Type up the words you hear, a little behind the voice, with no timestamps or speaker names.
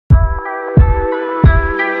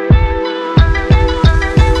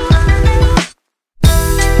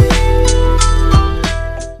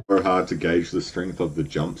hard to gauge the strength of the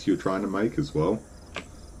jumps you're trying to make as well.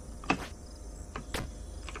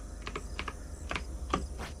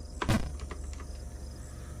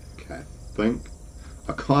 Okay, I think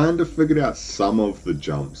I kind of figured out some of the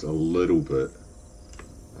jumps a little bit.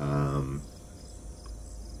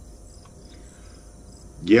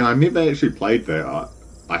 Yeah, I never actually played that.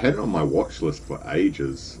 I had it on my watch list for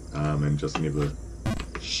ages, and just never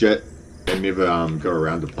go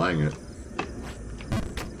around to playing it.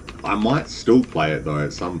 I might still play it though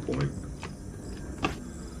at some point.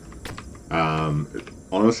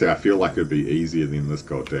 Honestly, I feel like it'd be easier than this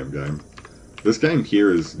goddamn game. This game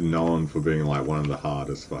here is known for being like one of the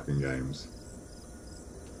hardest fucking games.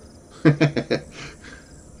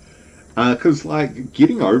 Because like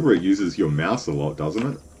getting over it uses your mouse a lot,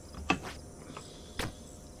 doesn't it?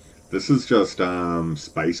 This is just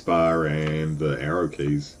spacebar and the arrow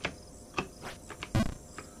keys.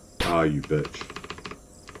 Oh, you bitch.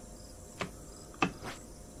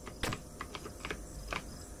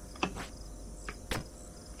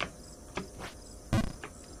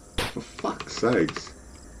 For fuck's sakes.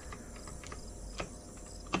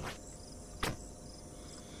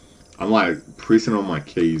 I'm like pressing on my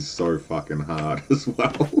keys so fucking hard as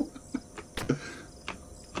well.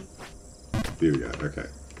 There we go, okay.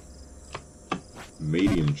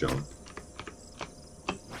 Medium jump.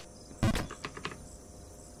 I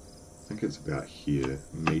think it's about here.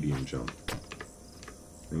 Medium jump.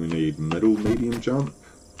 Then we need middle medium jump.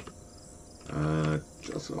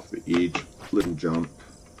 Just off the edge. Little jump.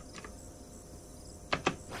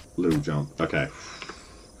 Little jump. Okay.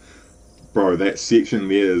 Bro, that section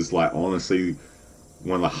there is like honestly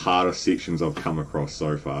one of the hardest sections I've come across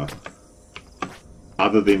so far.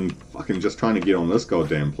 Other than fucking just trying to get on this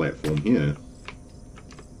goddamn platform here.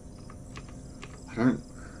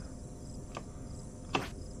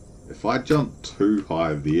 If I jump too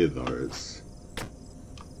high there though,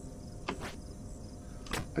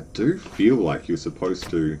 I do feel like you're supposed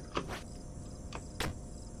to...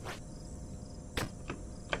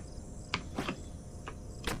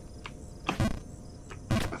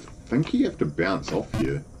 I think you have to bounce off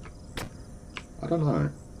here. I don't know.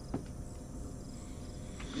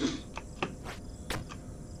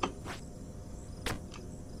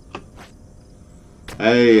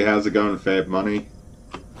 Hey, how's it going, Fab Money?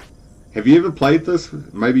 Have you ever played this?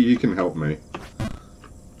 Maybe you can help me.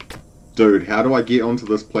 Dude, how do I get onto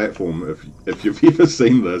this platform? If you've ever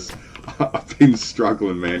seen this, I've been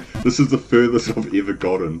struggling, man. This is the furthest I've ever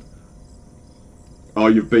gotten. Oh,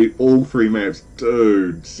 you've beat all 3 maps.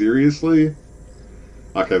 Dude, seriously?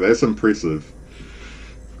 Okay, that's impressive.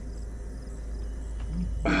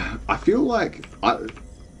 I feel like...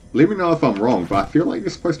 Let me know if I'm wrong, but I feel like you're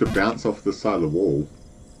supposed to bounce off this side of the wall.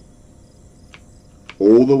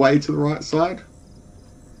 All the way to the right side?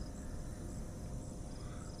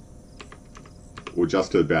 Or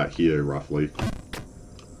just to about here, roughly.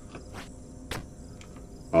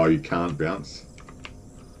 Oh, you can't bounce?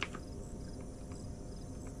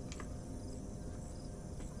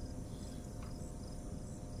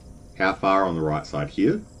 How far on the right side?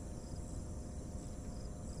 Here?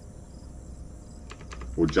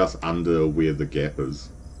 Or just under where the gap is?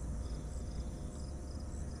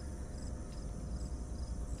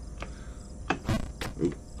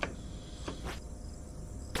 Ooh.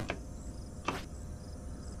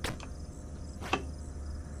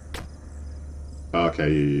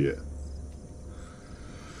 Okay, yeah.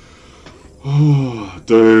 Oh,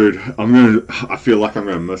 dude, I feel like I'm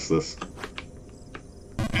gonna miss this.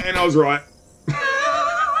 And I was right.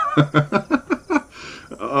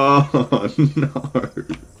 Oh, no.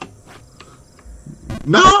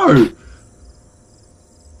 No!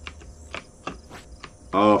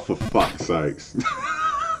 Oh, for fuck's sakes.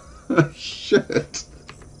 Shit.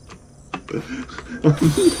 Oh,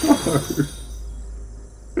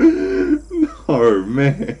 no. No,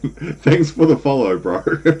 man. Thanks for the follow, bro.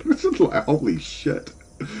 This is like, holy shit.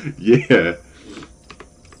 Yeah.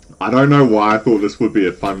 I don't know why I thought this would be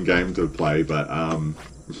a fun game to play, but,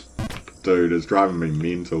 dude, it's driving me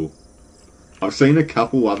mental. I've seen a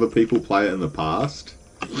couple other people play it in the past.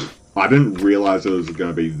 I didn't realize it was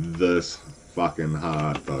going to be this fucking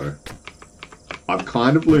hard, though. I've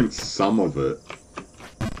kind of learned some of it.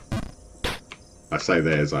 I say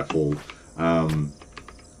that as I fall.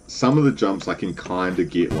 Some of the jumps I can kind of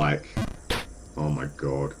get, like... Oh my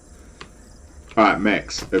god. Alright,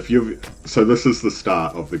 Max, if you've... So this is the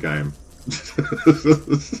start of the game.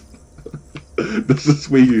 This is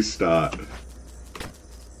where you start.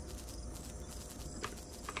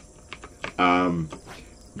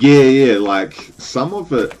 Yeah, like, some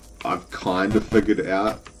of it I've kind of figured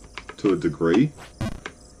out to a degree.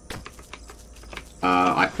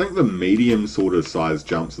 think the medium sort of size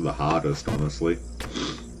jumps are the hardest, honestly.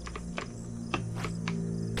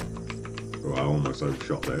 Oh, I almost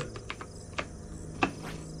overshot that.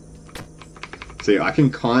 See, I can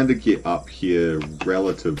kind of get up here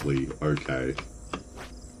relatively okay.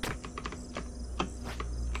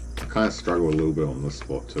 I kind of struggle a little bit on this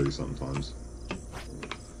spot too sometimes.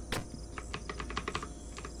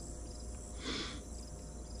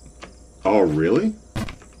 Oh, really?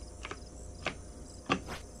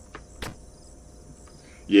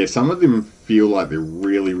 Yeah, some of them feel like they're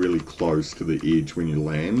really, really close to the edge when you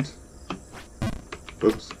land.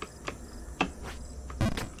 Oops.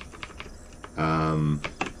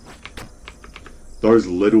 Those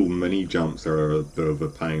little mini jumps are a bit of a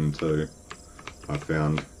pain too, I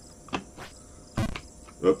found.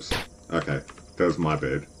 Oops. Okay, that was my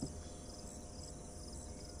bad.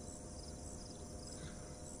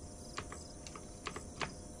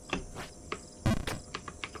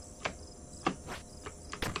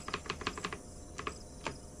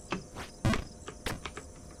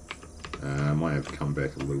 I might have to come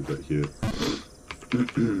back a little bit here.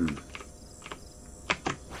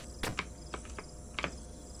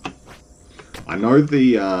 I know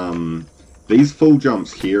these full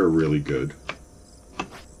jumps here are really good.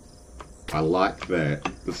 I like that.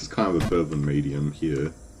 This is kind of a bit of a medium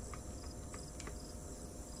here.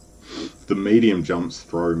 The medium jumps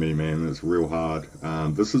throw me, man. It's real hard.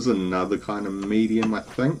 This is another kind of medium, I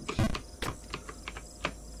think.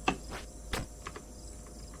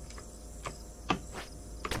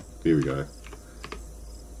 There we go.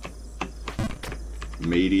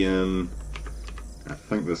 Medium. I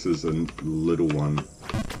think this is a little one.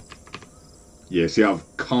 Yeah, see, I've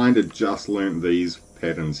kind of just learnt these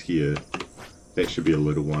patterns here. That should be a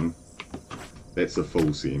little one. That's a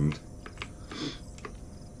full send.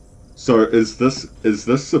 So is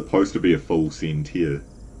this supposed to be a full send here?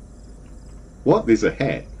 What? There's a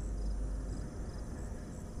hat.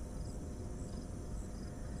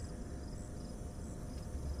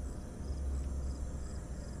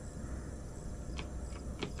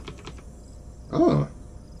 Oh.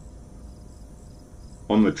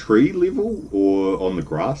 On the tree level or on the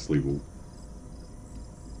grass level?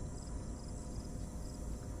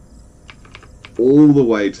 All the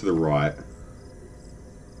way to the right.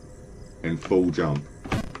 And full jump.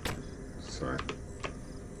 Sorry.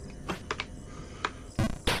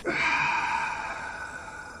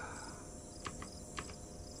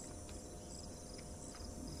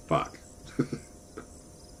 Fuck.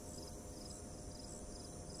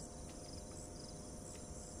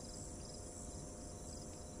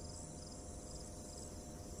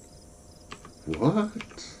 What?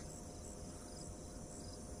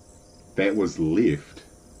 That was left.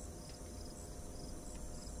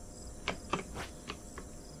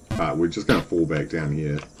 Alright, we're just going to fall back down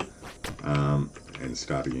here and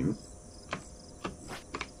start again.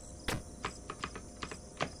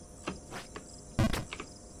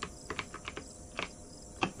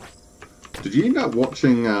 Did you end up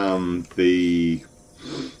watching the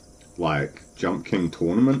like Jump King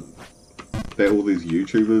tournament that all these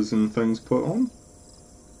YouTubers and things put on?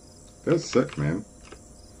 That was sick, man.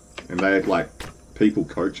 And they had like people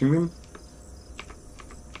coaching them.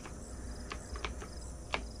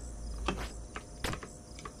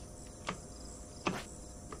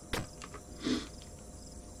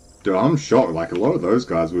 Dude, I'm shocked. Like, a lot of those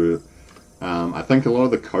guys were... I think a lot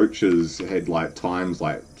of the coaches had, like, times,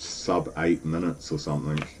 like, sub 8 minutes or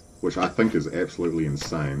something. Which I think is absolutely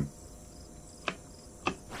insane.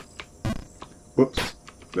 Whoops.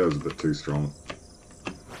 That was a bit too strong.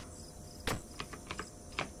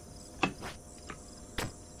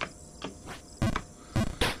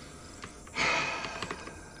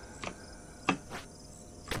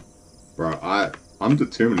 Bro, I'm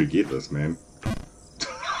determined to get this, man.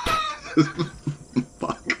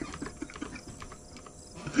 Fuck.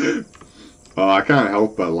 Oh, I can't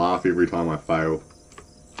help but laugh every time I fail.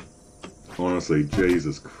 Honestly,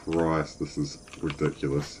 Jesus Christ, this is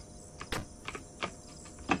ridiculous.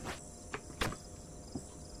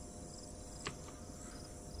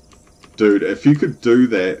 Dude, if you could do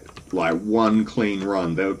that, like, one clean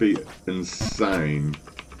run, that would be insane.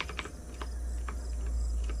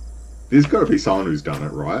 There's got to be someone who's done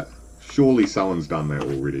it, right? Surely someone's done that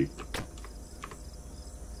already.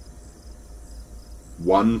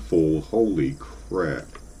 One fall, holy crap.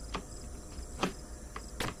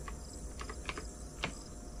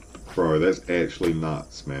 Bro, that's actually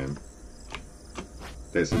nuts, man.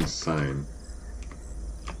 That's insane.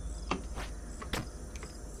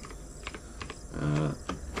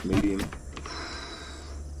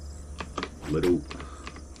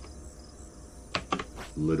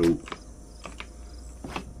 Little.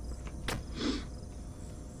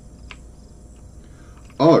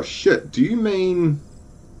 Oh shit, do you mean...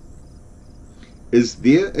 Is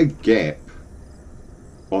there a gap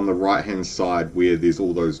on the right hand side where there's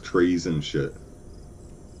all those trees and shit?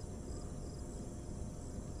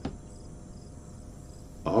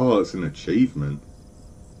 Oh, it's an achievement.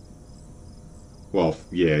 Well,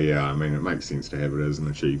 yeah, I mean, it makes sense to have it as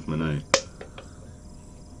an achievement, eh?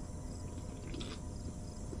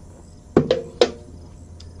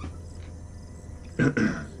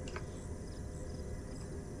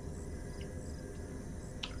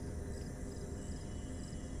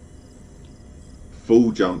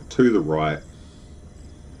 Full jump to the right.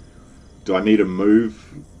 Do I need to move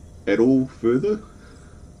at all further?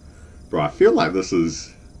 Bro, I feel like this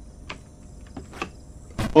is...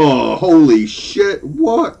 Oh, holy shit,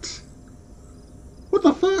 what? What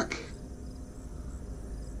the fuck?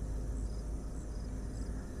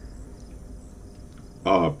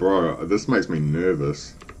 Oh, bro, this makes me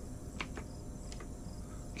nervous.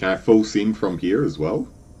 Can I full send from here as well?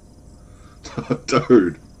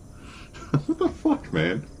 Dude. What the fuck,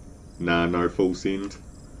 man? Nah, no full send.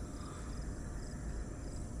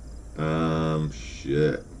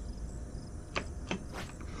 Shit.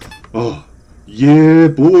 Oh, yeah,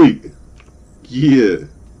 boy. Yeah.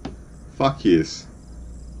 Fuck yes.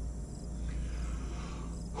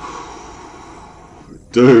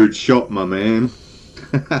 Dude, shot my man.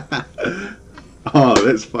 Oh,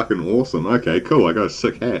 that's fucking awesome. Okay, cool. I got a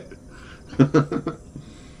sick hat.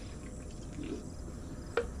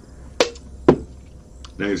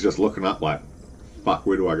 Now he's just looking up like, fuck,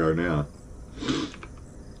 where do I go now?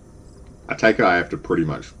 I take it I have to pretty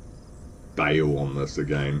much bail on this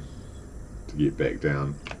again to get back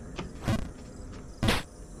down.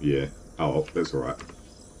 Yeah. Oh, that's alright.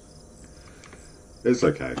 It's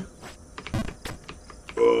okay.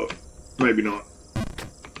 Oh, maybe not.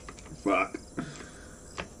 Fuck.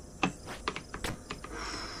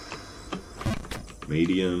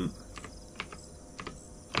 Medium.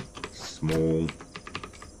 Small.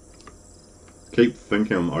 Keep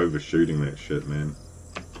thinking I'm overshooting that shit, man.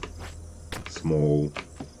 Small.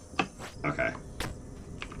 Okay.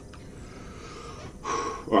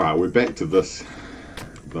 Alright, we're back to this,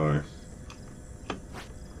 though.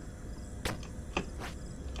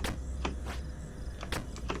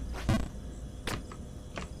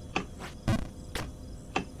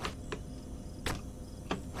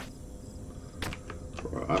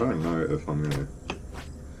 I don't know if I'm gonna...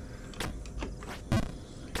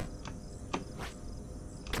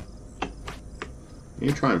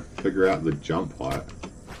 You try and figure out the jump height.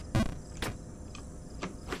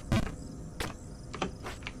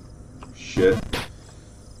 Shit.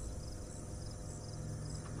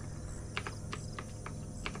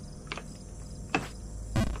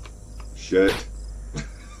 Shit.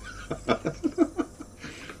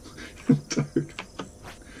 Dude.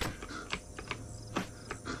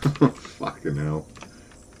 Fucking hell.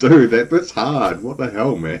 Dude, that's hard. What the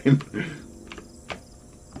hell, man?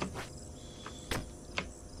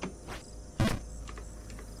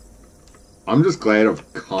 I'm just glad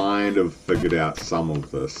I've kind of figured out some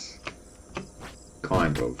of this.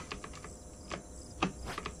 Kind of.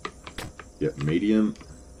 Yep, medium.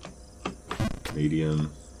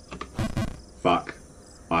 Medium. Fuck.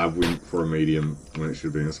 I went for a medium when it should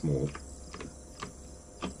have been a small.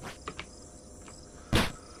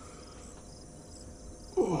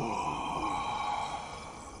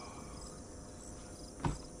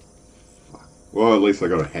 Well, at least I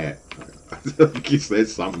got a hat. I guess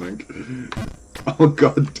that's something. Oh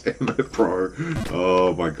god damn it, bro.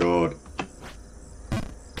 Oh my god.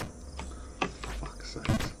 Fuck's sake.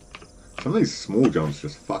 Some of these small jumps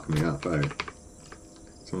just fuck me up, eh?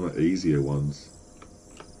 Some of the easier ones.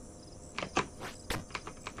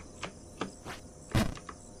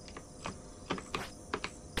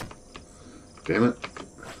 Damn it.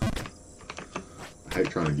 I hate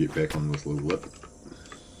trying to get back on this little lip.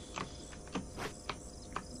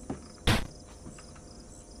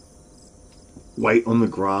 Wait on the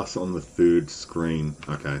grass on the third screen.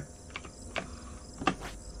 Okay.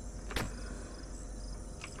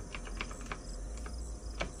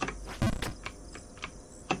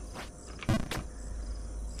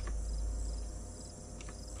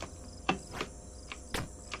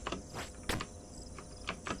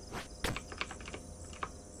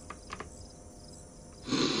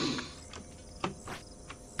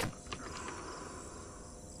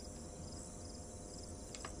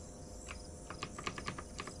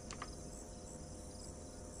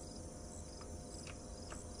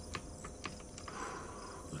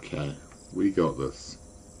 Okay, we got this.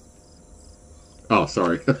 Oh,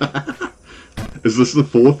 sorry. Is this the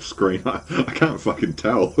fourth screen? I can't fucking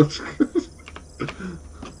tell.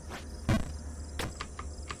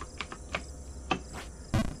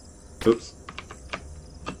 Oops.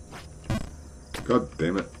 God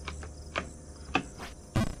damn it.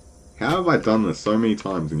 How have I done this so many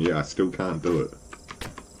times and yet I still can't do it?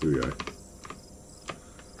 Here we go.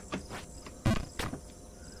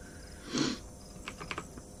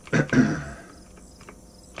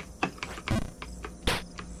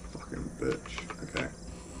 Fucking bitch. Okay.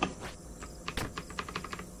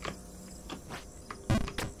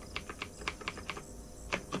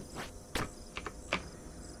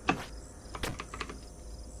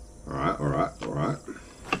 Alright, alright, alright.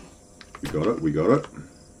 We got it, we got it.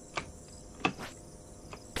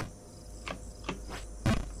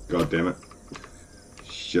 God damn it.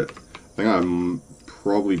 Shit. I think I'm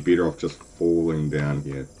probably better off just falling down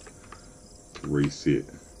here to reset.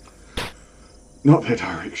 Not that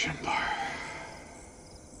direction though.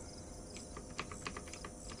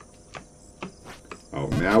 Oh,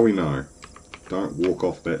 now we know. Don't walk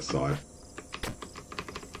off that side.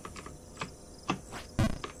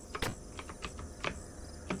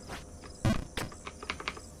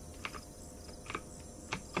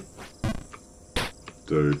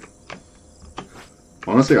 Dude.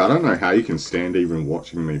 Honestly, I don't know how you can stand even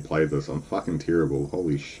watching me play this. I'm fucking terrible.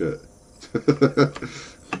 Holy shit.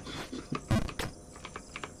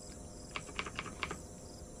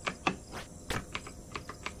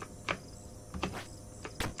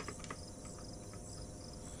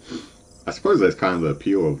 I suppose that's kind of the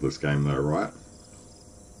appeal of this game though, right?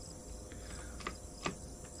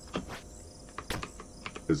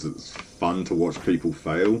 Is it's fun to watch people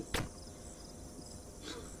fail.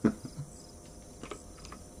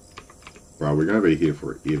 Bro, we're gonna be here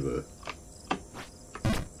forever.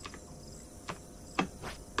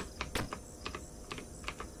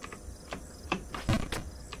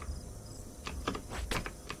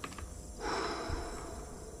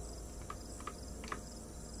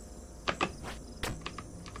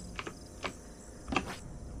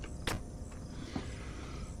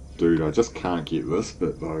 Dude, I just can't get this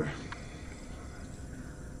bit though.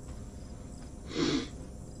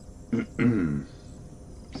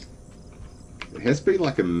 It has to be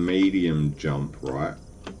like a medium jump, right?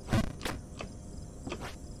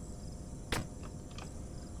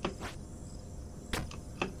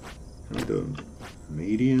 Can I do a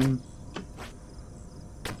medium?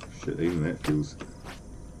 Shit, even that feels...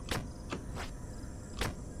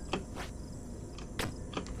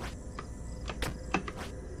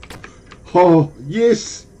 Oh,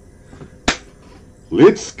 yes!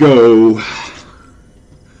 Let's go!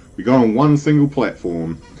 We got on one single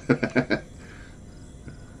platform.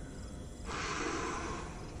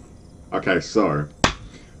 Okay, so,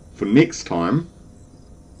 for next time,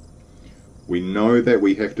 we know that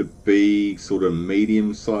we have to be sort of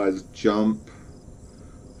medium-sized jump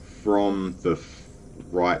from the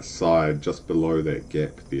right side, just below that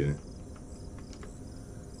gap there.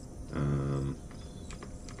 I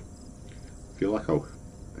feel like I'll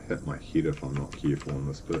hit my head if I'm not careful on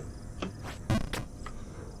this bit.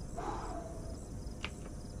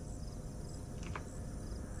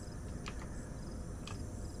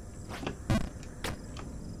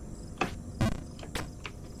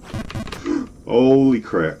 Holy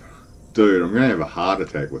crap. Dude, I'm gonna have a heart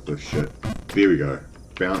attack with this shit. There we go.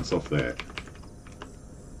 Bounce off that.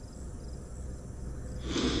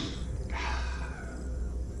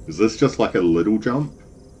 Is this just like a little jump?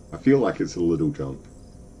 I feel like it's a little jump.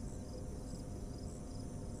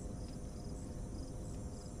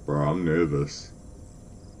 Bro, I'm nervous.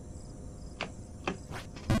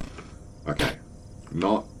 Okay.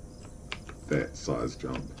 Not that size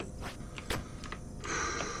jump.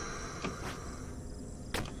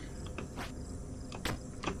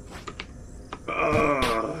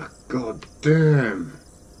 God damn.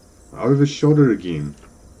 I overshot it again.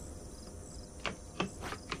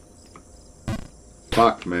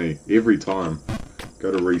 Fuck me. Every time.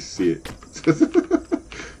 Go to reset.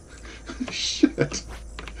 Shit.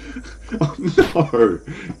 Oh no.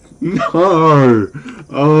 No.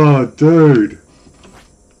 Oh dude.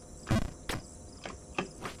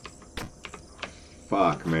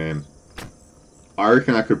 Fuck man. I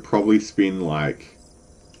reckon I could probably spend like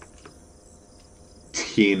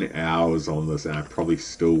 10 hours on this and I probably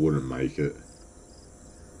still wouldn't make it.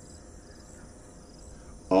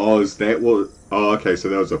 Oh, is that what... Oh, okay, so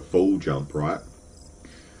that was a full jump, right?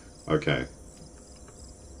 Okay.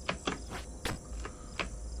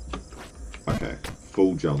 Okay,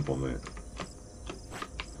 full jump on that.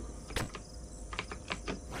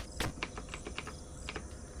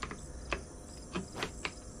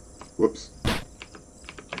 Whoops.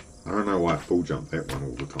 I don't know why I full jump that one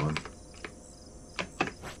all the time.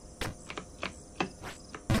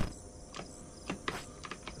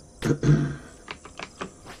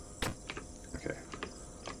 Okay.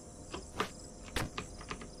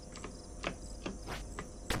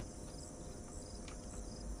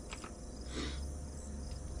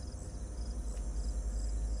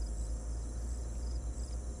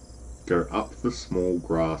 Go up the small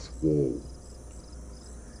grass wall.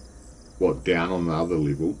 What, down on the other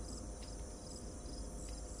level?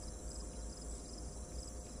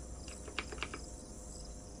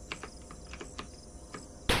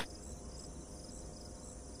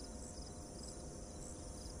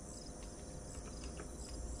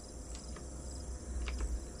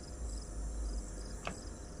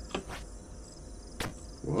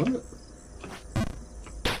 What?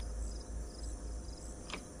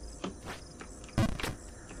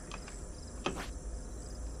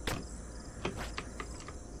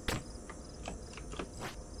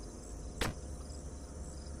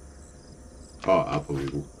 Oh, upper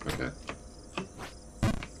level. Okay.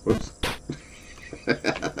 Whoops.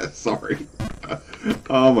 Sorry.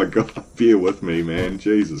 Oh my god, bear with me, man.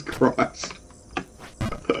 Jesus Christ.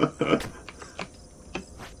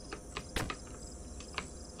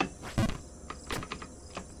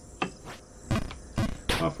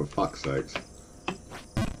 Oh, for fuck's sakes.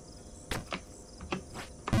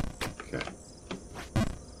 Okay.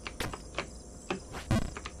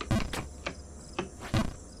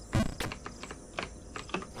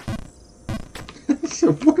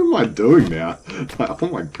 So what am I doing now? Like, oh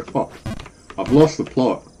my god. I've lost the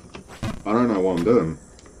plot. I don't know what I'm doing.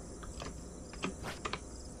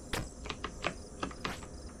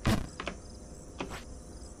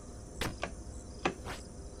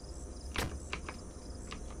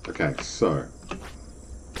 Okay, so.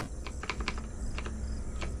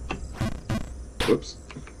 Whoops.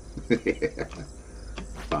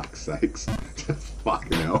 Fuck's sakes.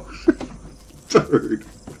 Fucking hell. Dude.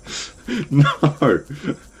 No.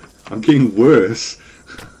 I'm getting worse.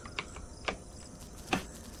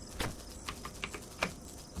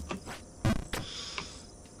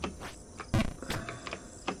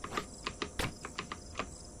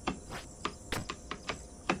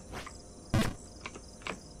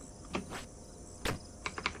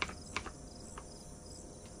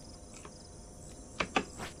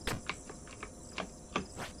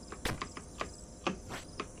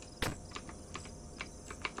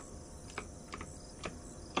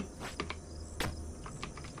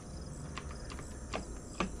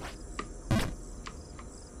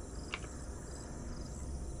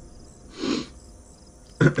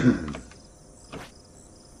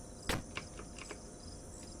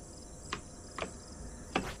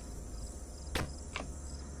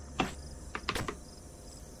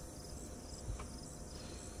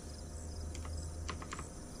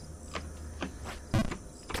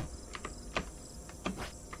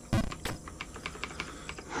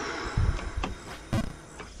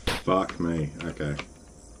 Fuck me. Okay.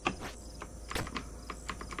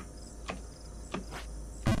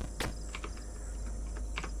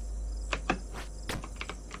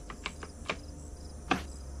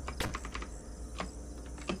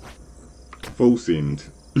 Full send.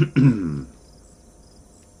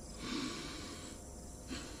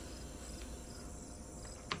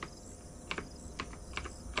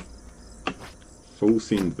 Full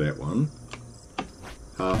send that one.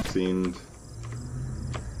 Half send.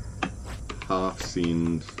 Half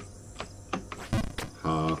send.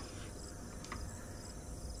 Half.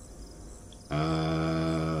 I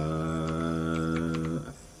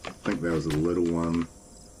think that was a little one.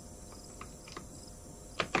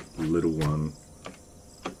 Little one.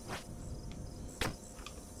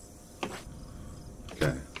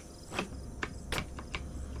 Okay.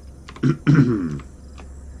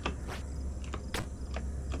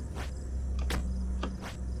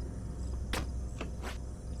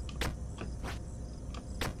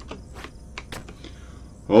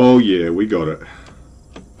 Oh yeah, we got it.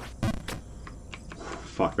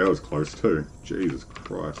 Fuck, that was close too. Jesus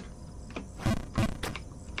Christ.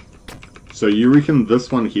 So you reckon this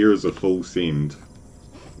one here is a full send?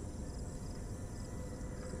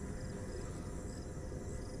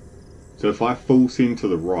 So if I full send to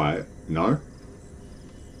the right, no?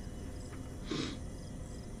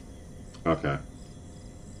 Okay.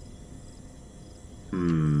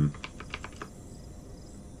 I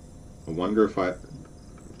wonder if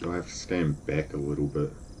do I have to stand back a little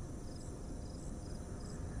bit?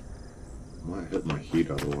 I might hit my head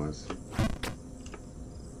otherwise.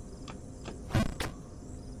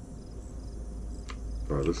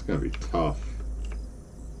 Bro, this is gonna be tough.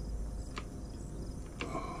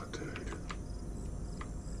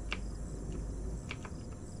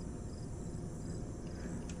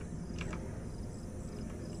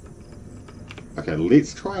 Okay,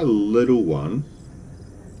 let's try a little one.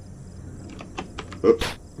 Oops.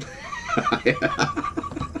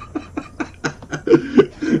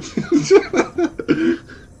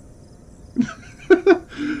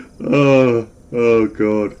 Oh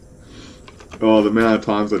god. Oh, the amount of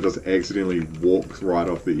times I just accidentally walked right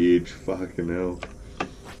off the edge. Fucking hell.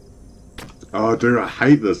 Oh, dude, I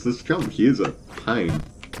hate this. This jump here's a pain.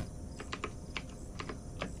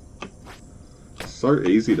 So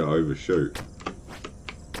easy to overshoot.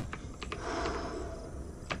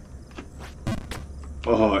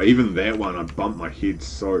 Oh, even that one, I bumped my head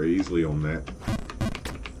so easily on that.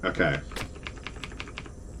 Okay.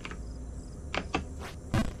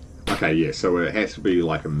 Okay, yeah, so it has to be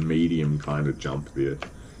like a medium kind of jump there.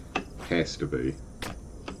 Has to be.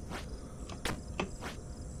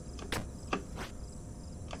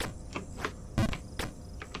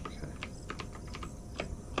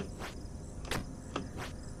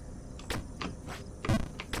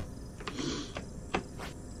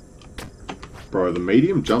 Bro, the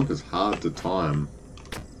medium jump is hard to time.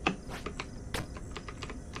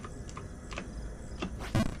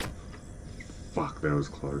 Fuck, that was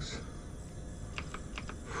close.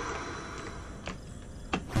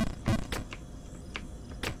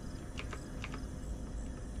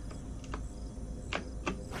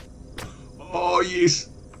 Oh, yes!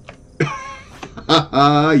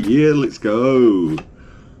 Haha, yeah, let's go!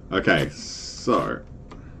 Okay, so...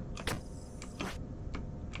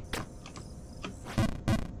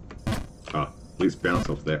 let's bounce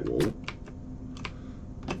off that wall.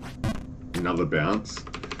 Another bounce.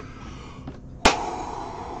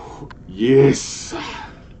 Yes!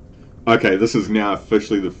 Okay, this is now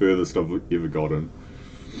officially the furthest I've ever gotten.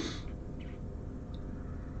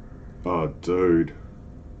 Oh, dude.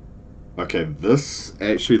 Okay, this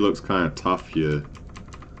actually looks kind of tough here.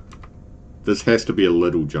 This has to be a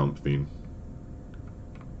little jump then.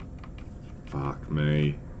 Fuck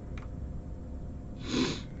me.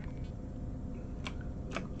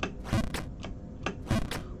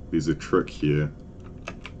 There's a trick here.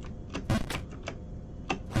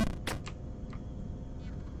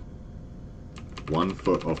 One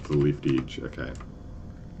foot off the left edge, okay.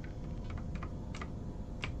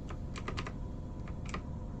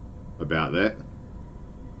 About that.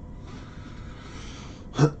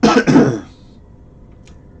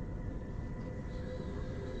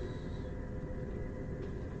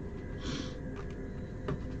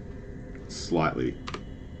 Slightly.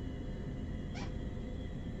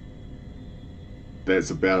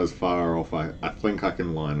 That's about as far off. I think I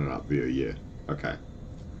can line it up there, yeah. Okay.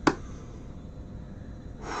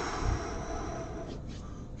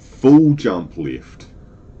 Full jump left.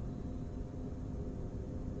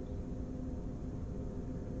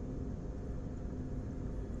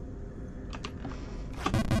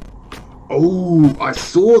 Oh, I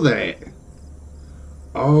saw that.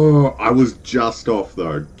 Oh, I was just off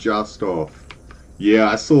though. Just off. Yeah,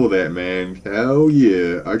 I saw that, man. Hell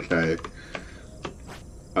yeah. Okay.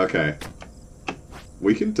 Okay.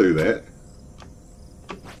 We can do that.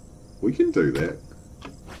 We can do that.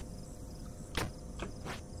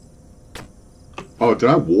 Oh, did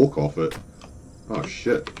I walk off it? Oh,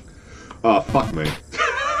 shit. Oh, fuck me.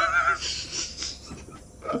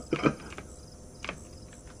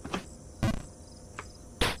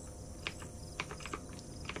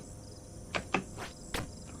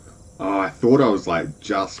 Oh, I thought I was like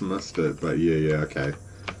just missed it, but yeah, okay.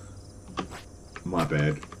 My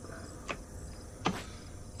bad.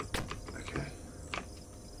 Okay.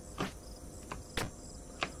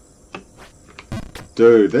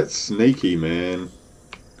 Dude, that's sneaky, man.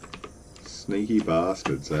 Sneaky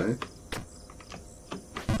bastards, eh?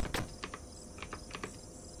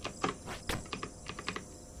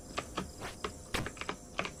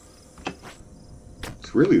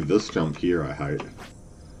 It's really this jump here I hate.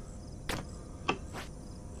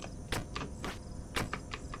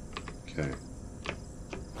 Okay.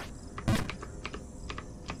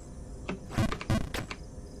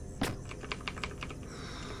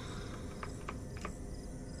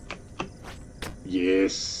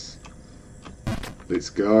 Yes. Let's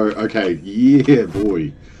go. Okay, yeah,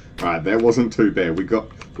 boy. Alright, that wasn't too bad.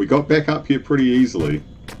 We got back up here pretty easily.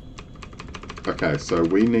 Okay, so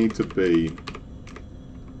we need to be...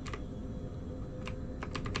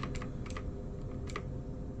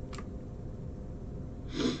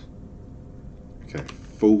 Okay,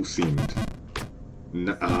 full send.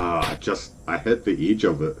 No, I hit the edge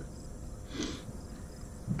of it.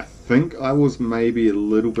 I think I was maybe a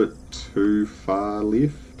little bit too far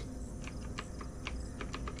left.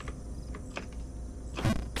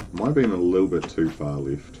 Might have been a little bit too far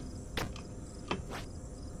left.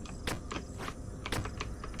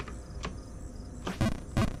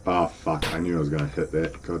 knew I was going to hit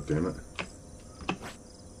that. God damn it.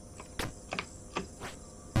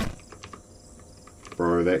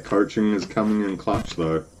 Bro, that coaching is coming in clutch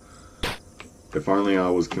though. If only I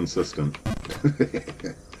was consistent.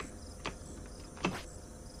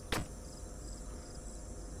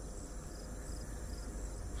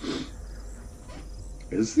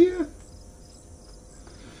 Is there?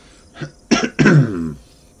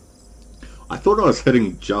 I thought I was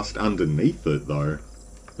hitting just underneath it though.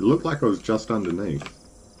 It looked like I was just underneath.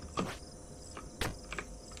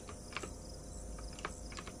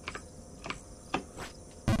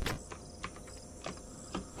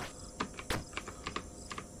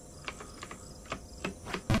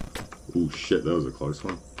 Oh shit, that was a close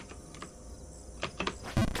one.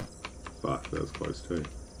 Fuck, that was close too.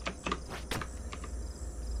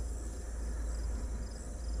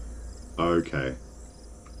 Okay.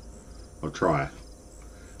 I'll try.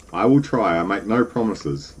 I will try, I make no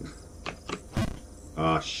promises.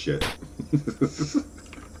 Ah, shit.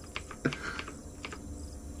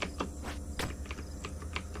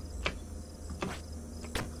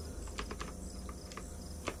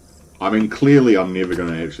 I mean, clearly I'm never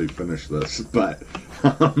going to actually finish this, but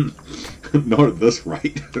not at this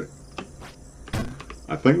rate.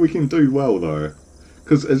 I think we can do well, though.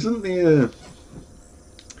 Because isn't there...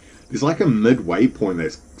 There's like a midway point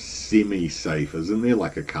that's semi-safe, isn't there?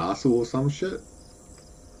 Like a castle or some shit?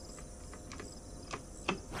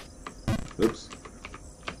 Oops.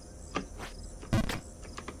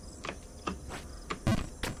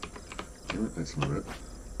 No, that's not it.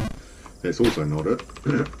 That's also not it.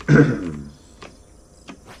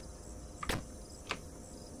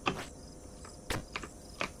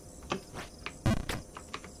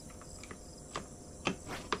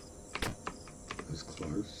 That's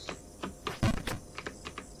close.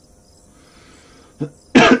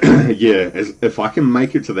 Yeah, if I can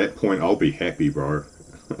make it to that point, I'll be happy, bro.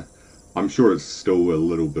 I'm sure it's still a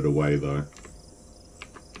little bit away, though.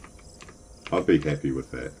 I'll be happy with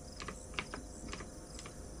that.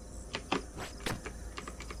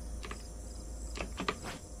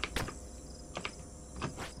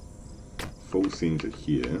 Full center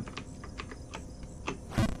here.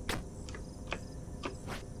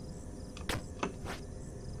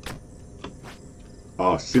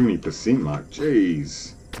 Oh, 70% mark,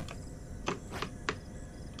 jeez.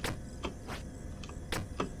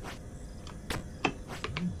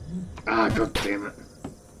 Ah, god damn it.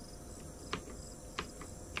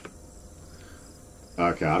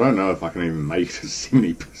 Okay, I don't know if I can even make it to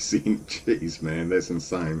 70%. Jeez, man, that's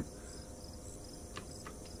insane.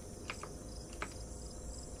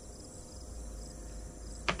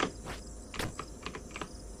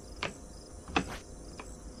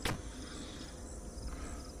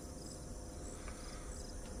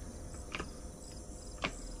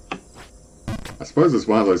 I suppose it's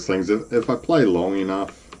one of those things, if I play long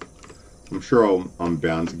enough, I'm sure I'm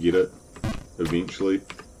bound to get it eventually.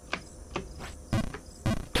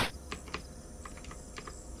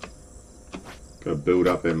 Gotta build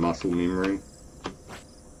up that muscle memory.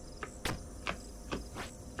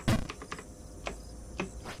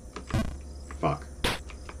 Fuck.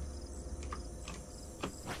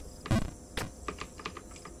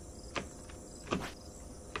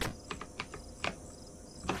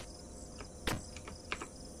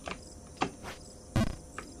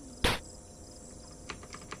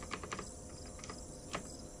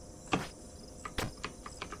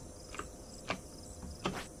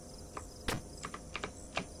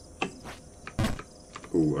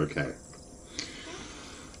 Ooh, okay.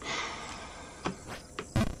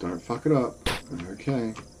 Don't fuck it up.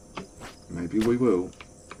 Okay. Maybe we will.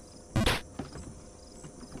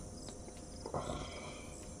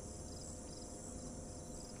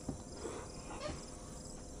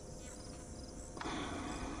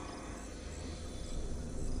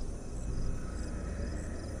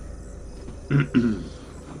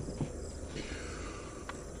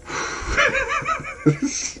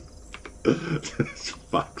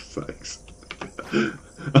 Fuck's sakes.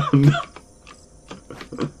 Oh, no.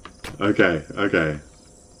 Okay, okay.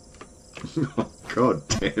 Oh, god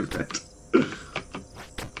damn it.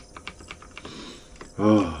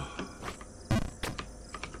 Oh.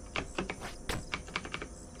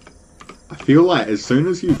 I feel like as soon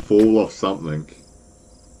as you fall off something,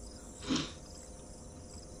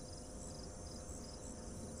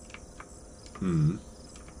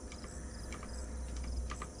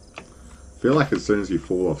 I feel like as soon as you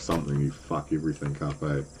fall off something, you fuck everything up,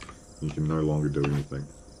 eh? You can no longer do anything.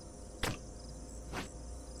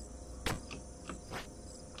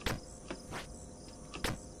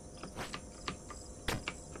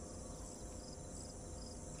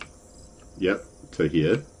 Yep, to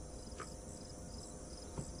here.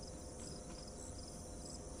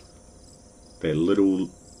 That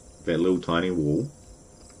little tiny wall.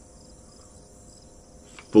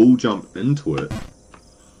 Full jump into it.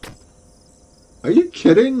 Are you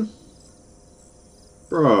kidding?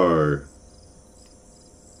 Bro.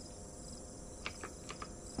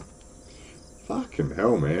 Fucking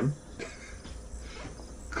hell, man.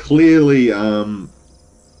 Clearly,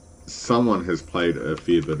 someone has played a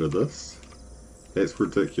fair bit of this. That's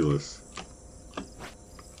ridiculous.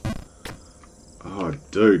 Oh,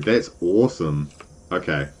 dude, that's awesome.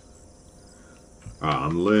 Okay.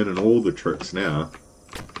 I'm learning all the tricks now.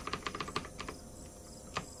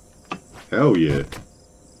 Hell yeah.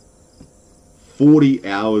 40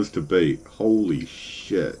 hours to beat. Holy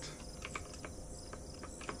shit.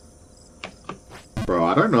 Bro,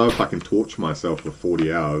 I don't know if I can torture myself for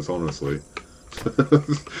 40 hours, honestly.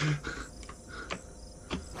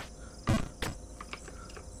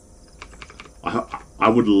 I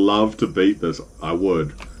would love to beat this. I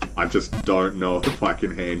would. I just don't know if I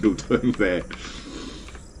can handle doing that.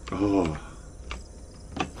 Oh.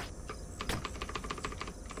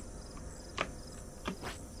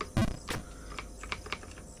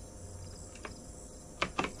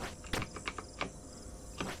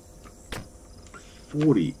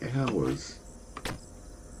 $40 hours.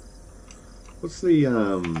 What's the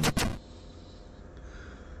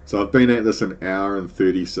So I've been at this an hour and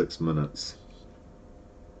 36 minutes.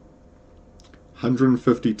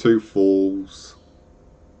 152 falls.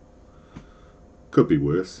 Could be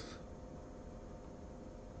worse.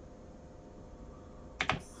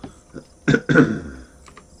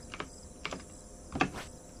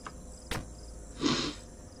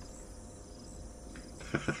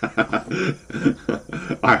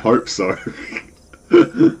 I hope so.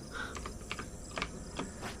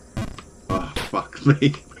 Oh, fuck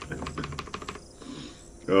me.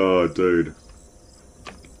 Oh, dude.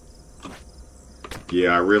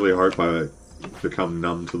 Yeah, I really hope I become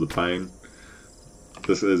numb to the pain.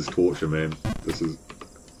 This is torture, man. This is...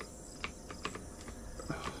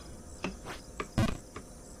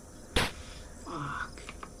 Fuck.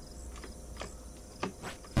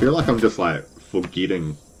 I feel like I'm just, like,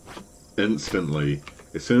 forgetting instantly.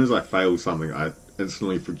 As soon as I fail something, I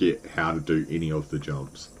instantly forget how to do any of the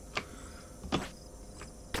jumps.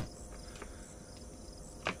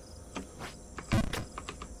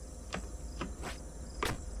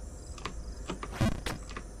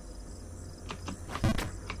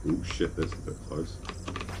 Oh shit, that's a bit close.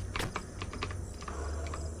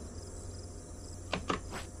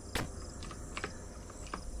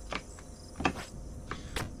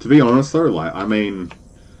 To be honest though, like, I mean,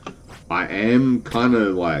 I am kind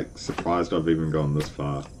of like surprised I've even gone this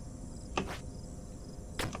far.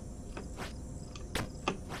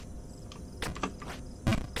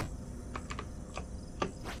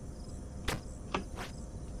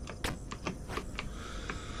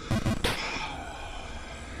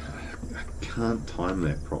 Can't time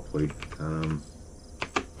that properly.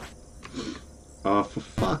 Oh, for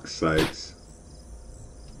fuck's sakes.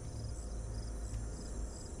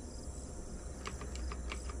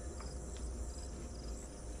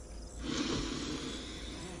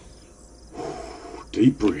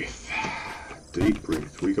 Deep breath. Deep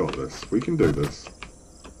breath. We got this. We can do this.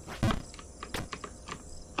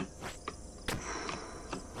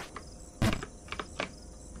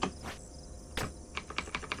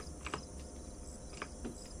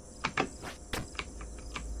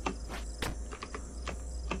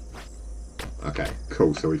 Okay,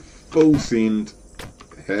 cool. So we full send.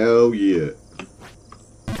 Hell yeah.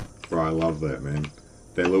 Bro, I love that, man.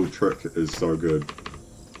 That little trick is so good.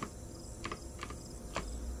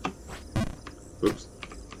 Oops.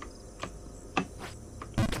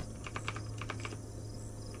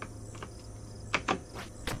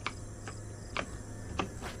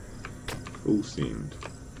 Full send.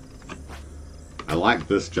 I like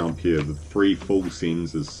this jump here. The 3 full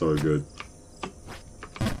sends is so good.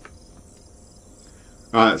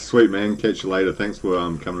 Alright, sweet man. Catch you later. Thanks for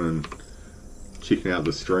coming and checking out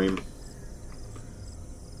the stream.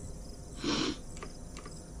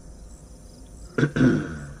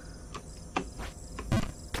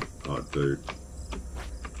 Oh, dude.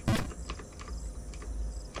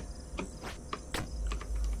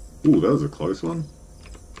 Ooh, that was a close one.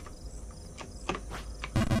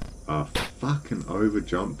 I fucking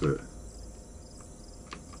overjumped it.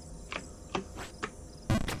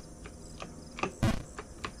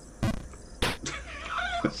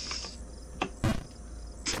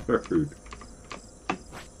 Dude.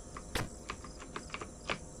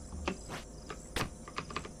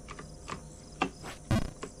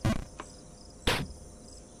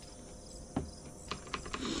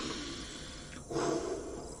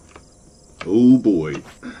 Oh boy.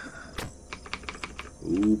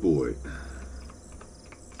 Oh boy.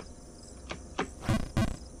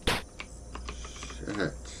 Shit.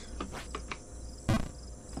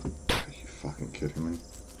 Are you fucking kidding me?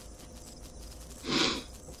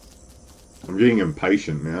 I'm getting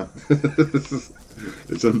impatient now.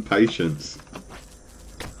 It's impatience.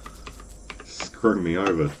 Screwing me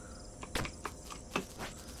over.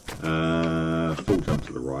 Full jump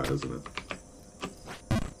to the right, isn't it?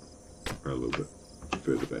 Or a little bit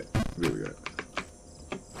further back. There we go.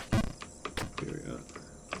 There we are.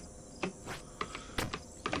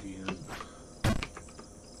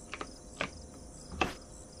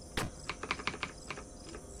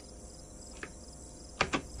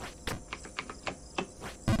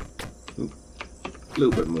 A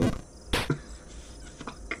little bit more.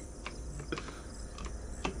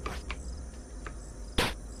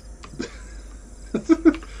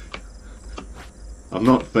 I'm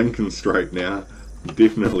not thinking straight now.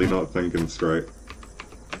 Definitely not thinking straight.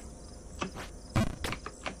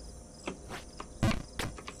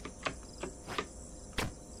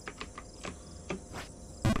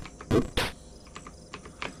 Oop.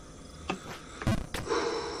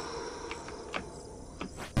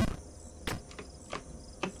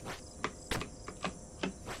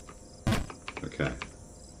 Okay.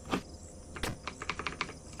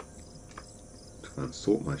 Try and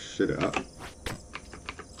sort my shit out.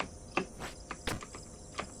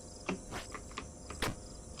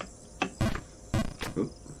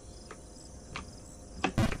 Oop.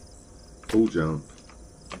 Full jump.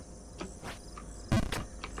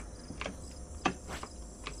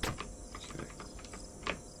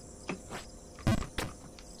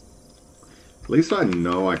 At least I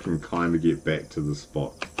know I can kind of get back to the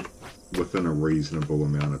spot within a reasonable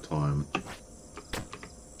amount of time.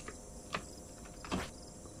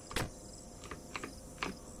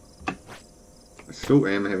 I still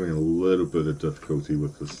am having a little bit of difficulty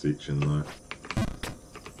with this section though.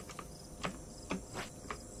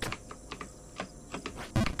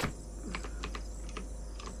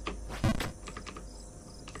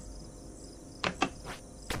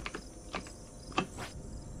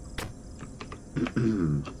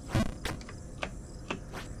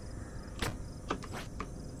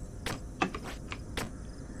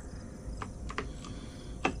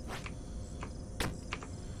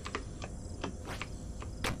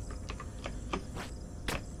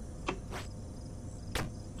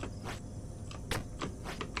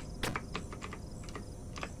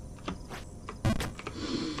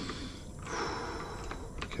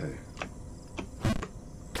 Okay.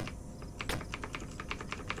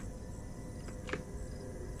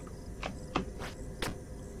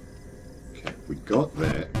 Okay, we got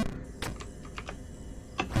that.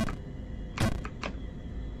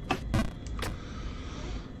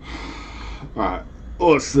 Alright,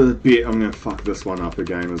 what's the bit? I'm gonna fuck this one up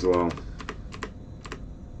again as well.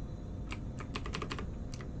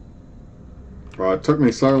 Right, it took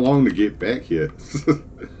me so long to get back here.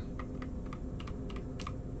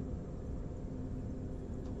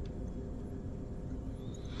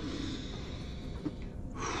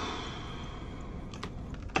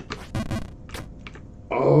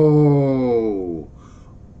 Oh,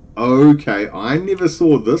 okay. I never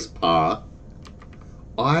saw this part.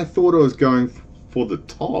 I thought I was going for the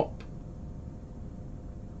top.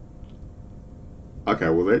 Okay,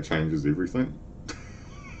 well that changes everything.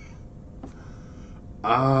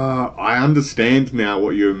 I understand now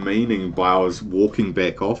what you're meaning by I was walking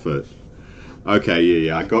back off it. Okay,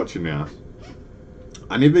 yeah, I got you now.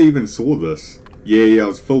 I never even saw this. Yeah, I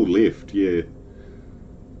was full left, yeah.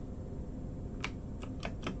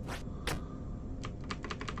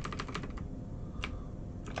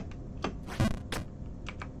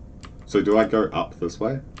 So do I go up this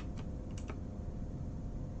way?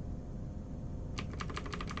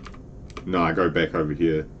 No, I go back over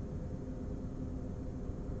here.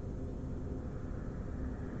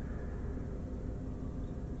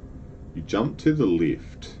 You jump to the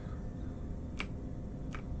left.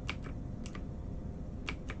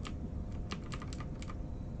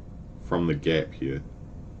 From the gap here.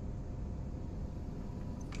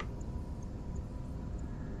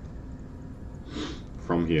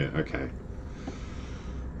 From here, okay.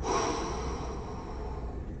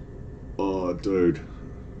 Oh, dude.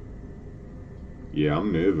 Yeah,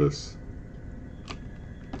 I'm nervous.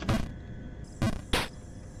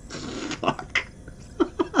 Fuck.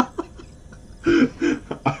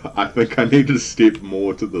 I think I need to step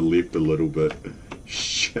more to the left a little bit.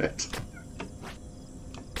 Shit.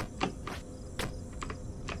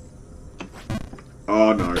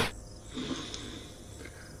 Oh no.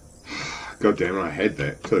 God damn it, I had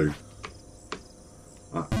that too.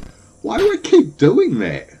 Why do I keep doing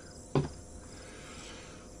that?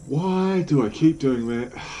 Why do I keep doing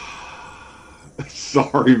that?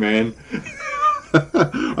 Sorry, man.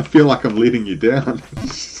 I feel like I'm letting you down.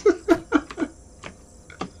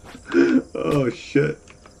 Oh, shit.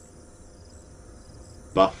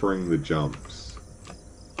 Buffering the jumps.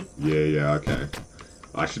 Yeah, okay.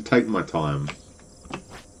 I should take my time.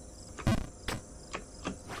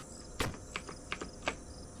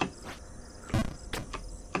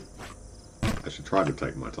 I should try to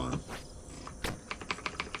take my time.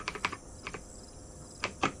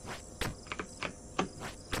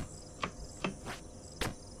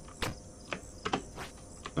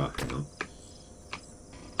 Oh, hang on.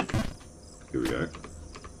 Here we go.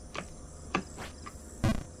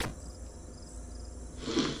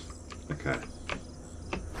 Okay.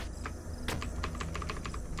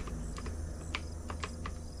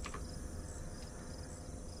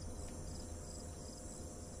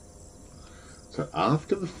 So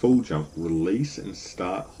after the full jump, release and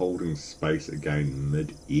start holding space again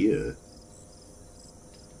mid-air.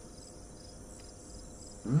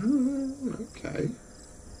 Okay.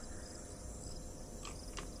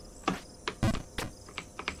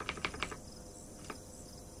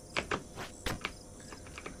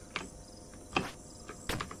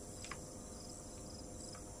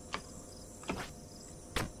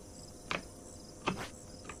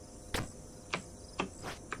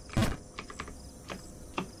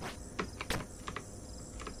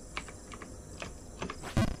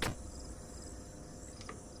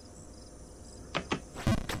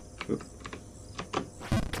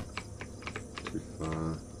 Too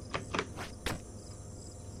far.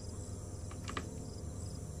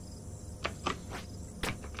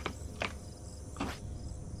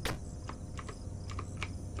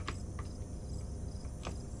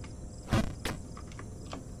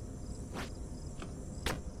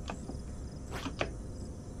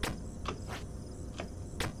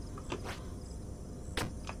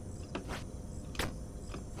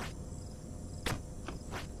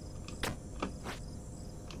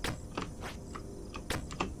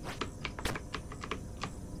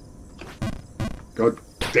 God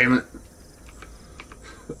damn it.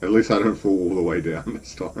 At least I don't fall all the way down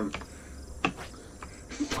this time.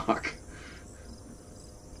 Fuck.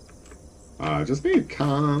 Just need to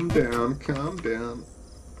calm down, calm down.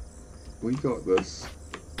 We got this.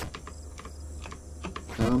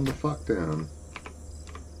 Calm the fuck down.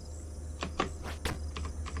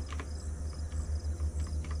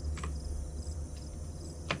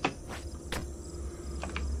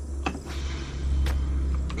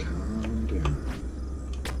 Calm down.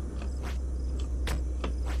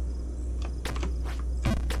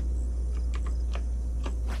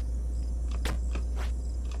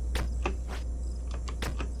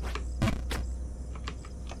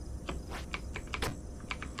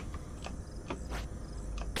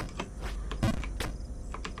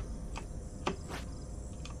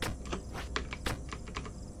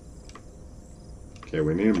 Okay,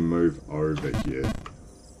 we need to move over here.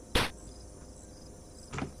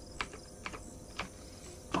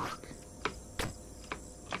 Fuck.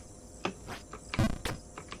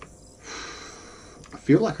 I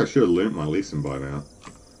feel like I should have learnt my lesson by now.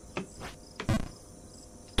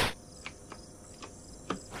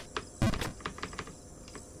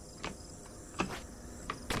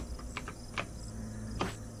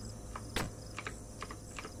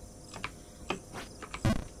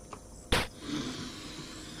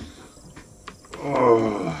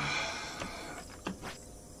 Oh.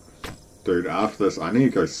 Dude, after this, I need to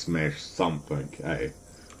go smash something, eh?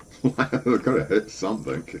 I've got to hit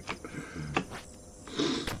something.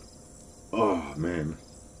 Oh, man.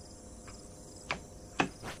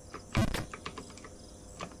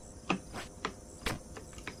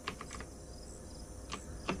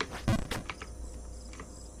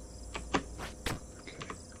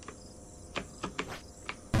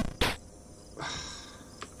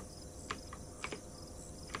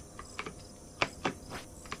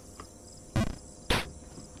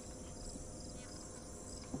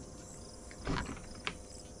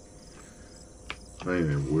 I don't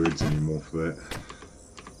even have words anymore for that.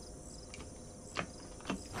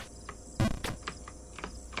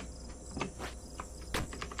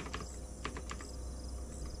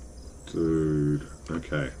 Dude,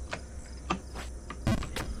 okay.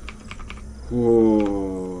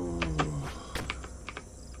 Whoa.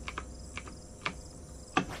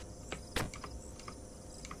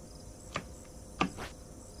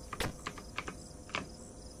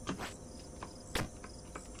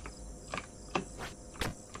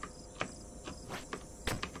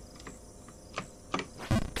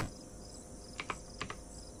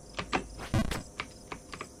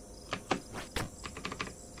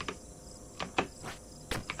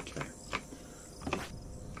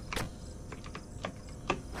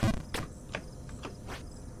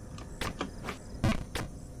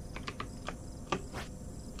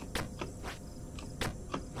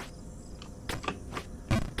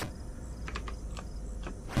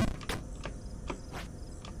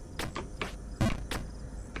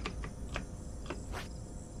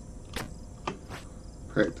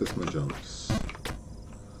 practice my jumps.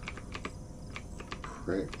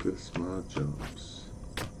 Practice my jumps.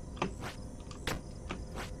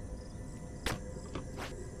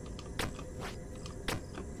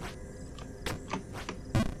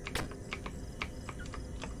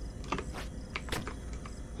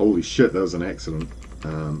 Holy shit, that was an accident.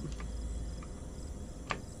 That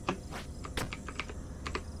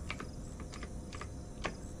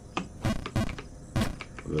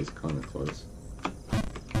was kind of close.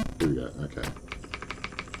 Here we go, okay.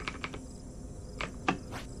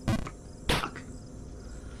 Fuck.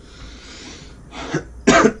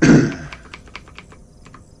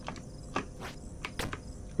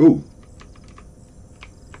 Ooh.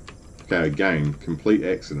 Okay, again, complete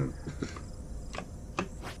accident.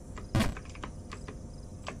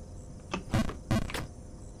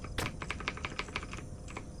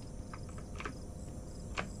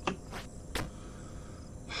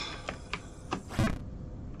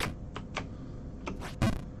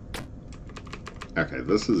 Okay,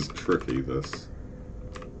 this is tricky, this.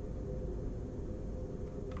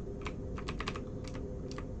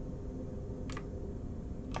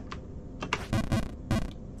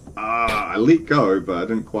 I let go, but I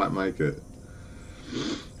didn't quite make it.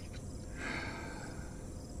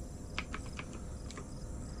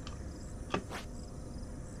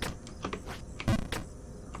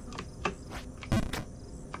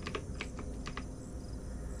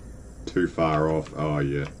 Too far off. Oh,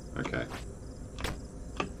 yeah. Okay.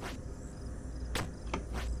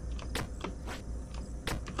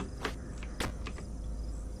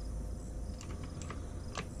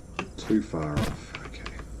 Too far off. Okay.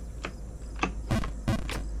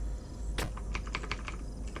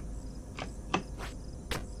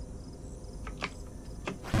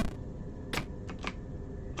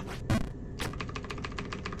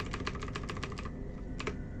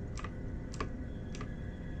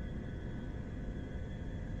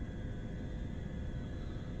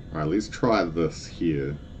 Alright, let's try this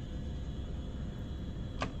here.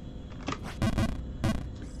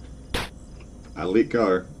 I let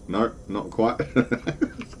go. Nope, not quite.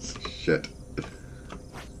 Shit.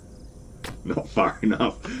 Not far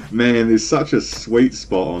enough. Man, there's such a sweet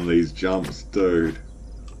spot on these jumps, dude.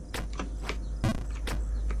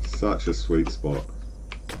 Such a sweet spot.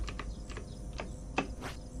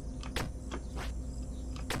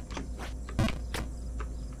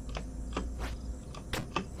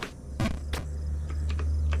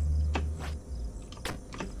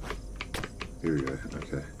 Here we go,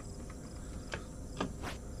 okay.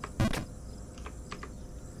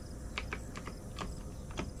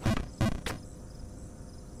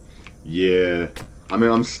 Yeah, I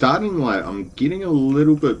mean, I'm starting, like, I'm getting a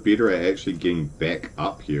little bit better at actually getting back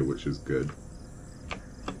up here, which is good.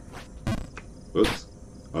 Oops,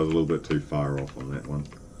 I was a little bit too far off on that one.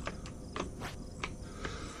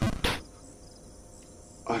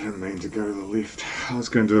 I didn't mean to go to the left. I was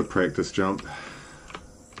going to do a practice jump.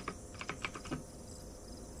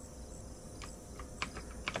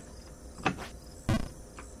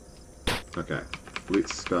 Okay,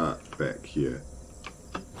 let's start back here.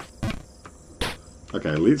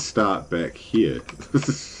 Okay, let's start back here.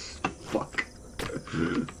 Fuck.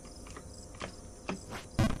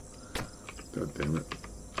 God damn it.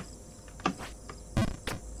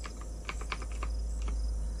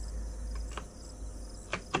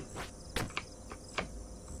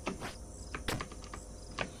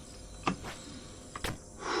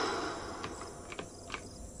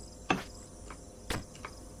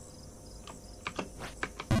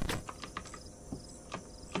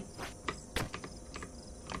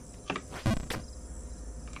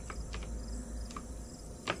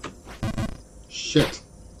 Shit.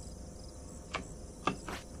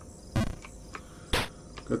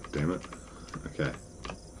 God damn it. Okay.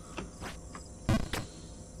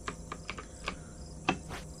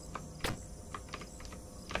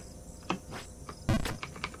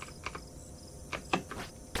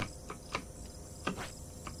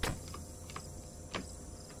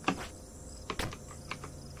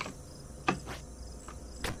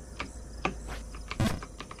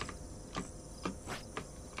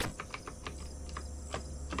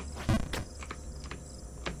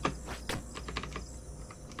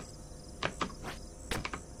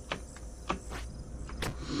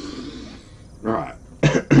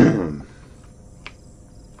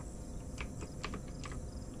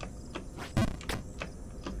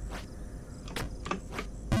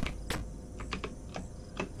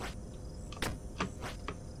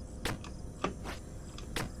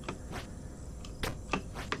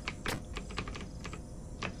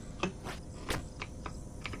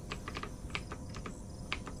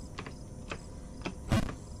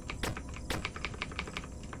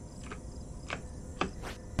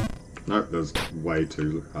 Nope, that's way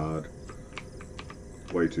too hard.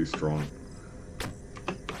 Way too strong.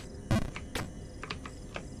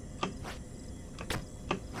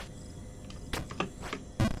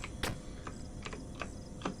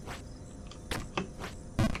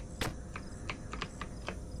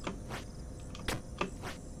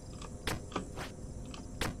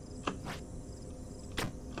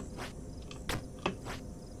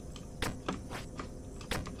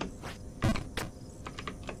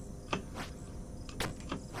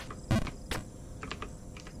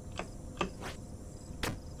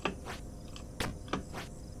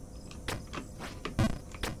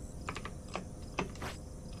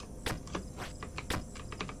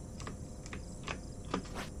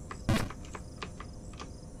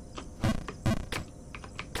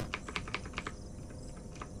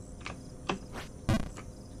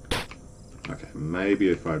 Okay, maybe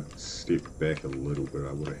if I'd stepped back a little bit,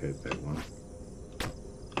 I would have had that one.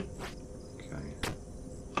 Okay.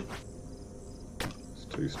 It's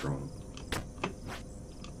too strong.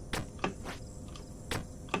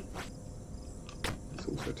 It's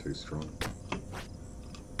also too strong.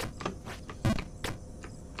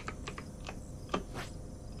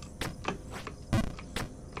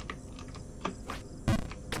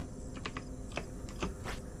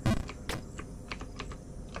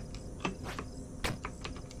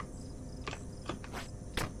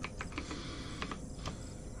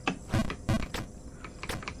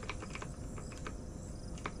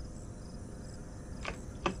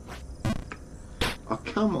 Oh,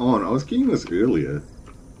 come on. I was getting this earlier.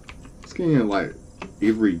 I was getting it like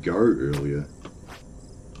every go earlier.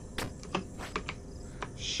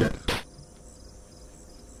 Shit.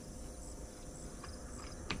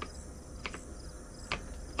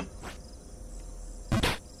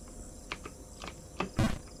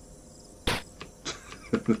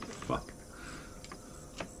 Fuck.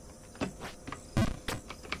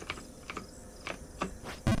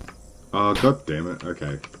 Oh, god damn it.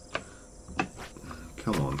 Okay.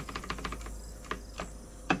 Come on.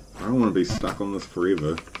 I don't want to be stuck on this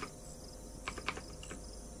forever.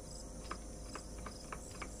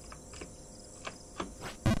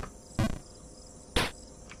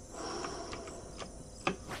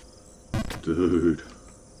 Dude.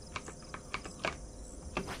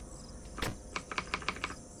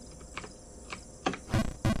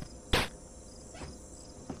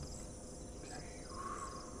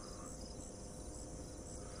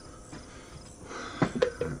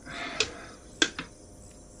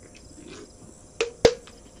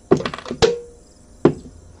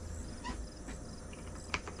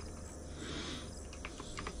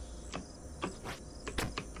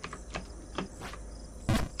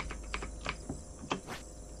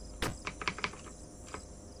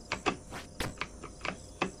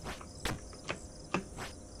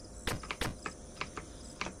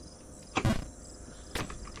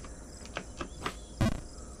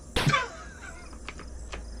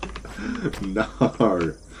 No.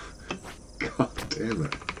 God damn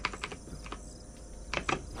it.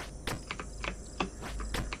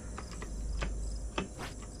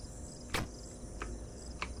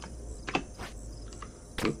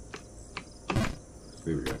 Oop.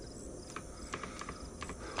 There we go.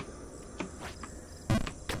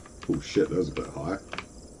 Oh shit, that was a bit high.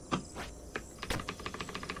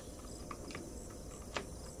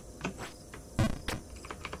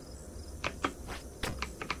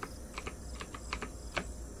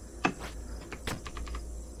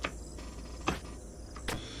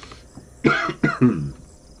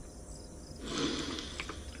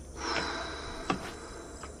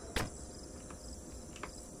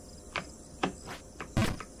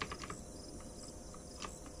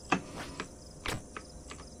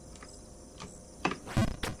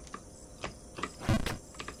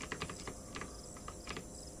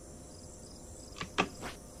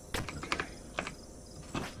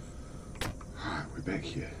 Back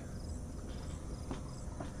here.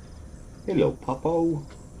 Hello, Popo.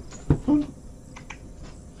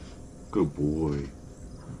 Good boy.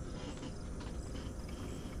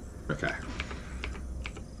 Okay.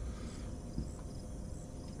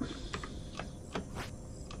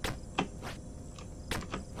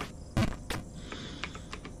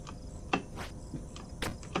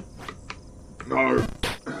 No.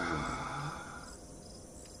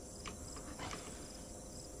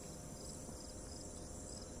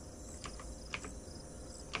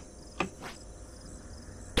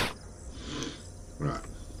 Right.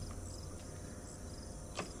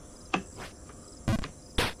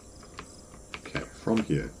 Okay, from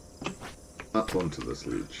here, up onto this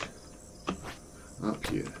ledge, up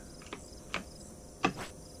here,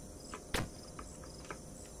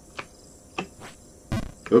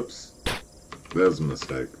 Oops. That was a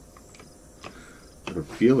mistake. I could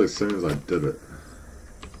feel as soon as I did it.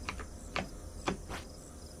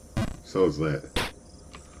 So is that.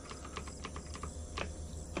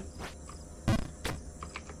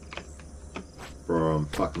 Bro, I'm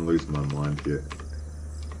fucking losing my mind here.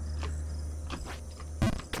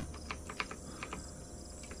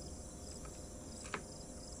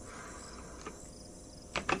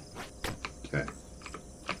 Okay.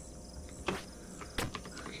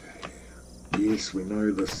 Yes, we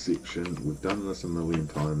know this section. We've done this a million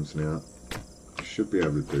times now. Should be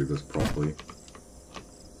able to do this properly.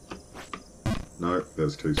 No, that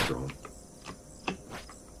was too strong.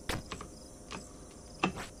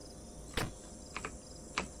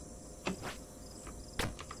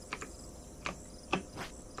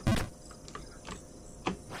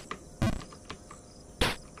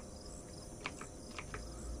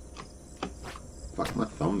 Fuck, my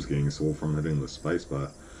thumb's getting sore from hitting the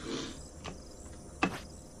spacebar.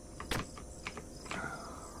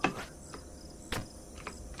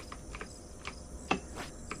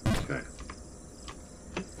 Okay.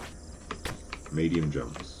 Medium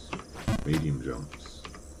jumps. Medium jumps.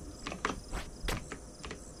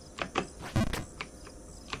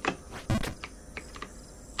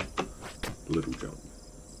 Little jump.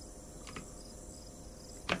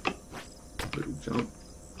 Little jump.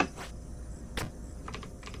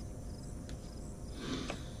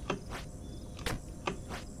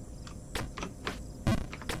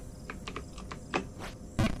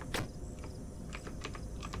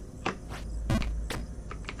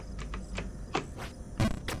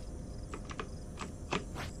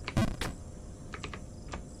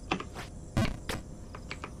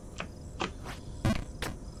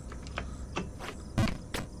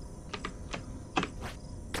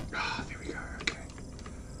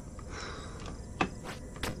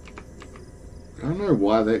 I don't know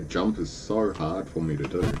why that jump is so hard for me to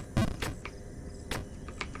do.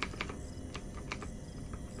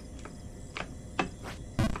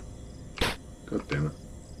 God damn it.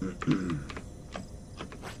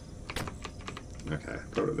 Okay,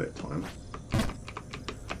 got it that time.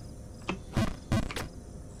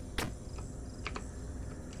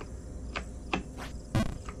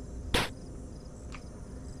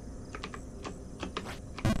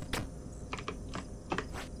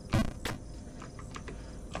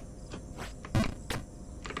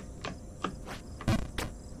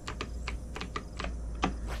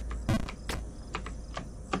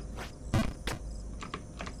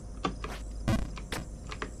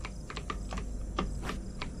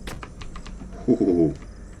 Ooh.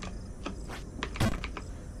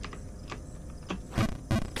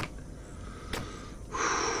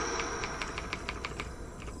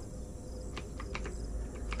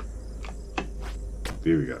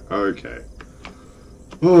 There we go. Okay.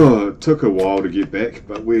 Oh, it took a while to get back,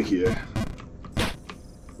 but we're here.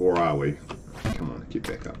 Or are we? Come on, get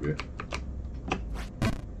back up here.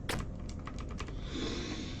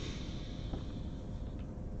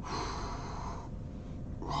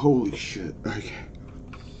 Holy shit. Okay.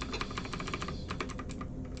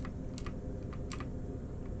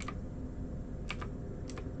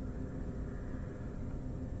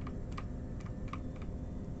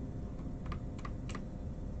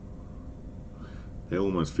 It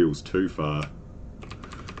almost feels too far.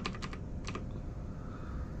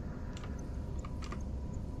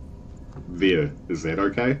 There. Is that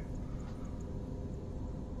okay?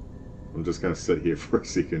 I'm just going to sit here for a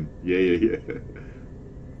second. Yeah.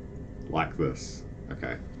 Like this.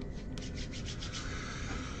 Okay.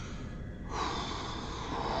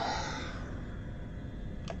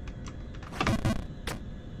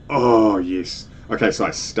 Oh, yes. Okay, so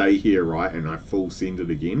I stay here, right, and I full send it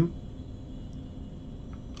again.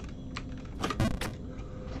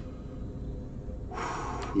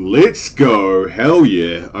 Let's go. Hell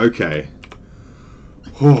yeah. Okay.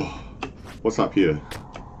 Oh, what's up here?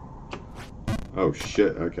 Oh,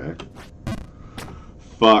 shit. Okay.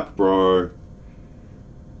 Fuck, bro.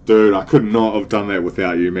 Dude, I could not have done that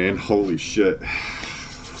without you, man. Holy shit.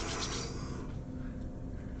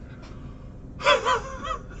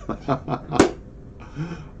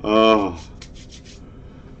 Oh.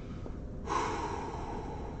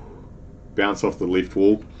 Bounce off the left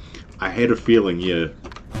wall. I had a feeling, yeah.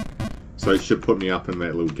 So it should put me up in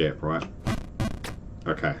that little gap, right?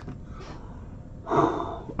 Okay.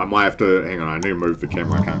 I might have to... Hang on, I need to move the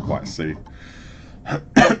camera. I can't quite see.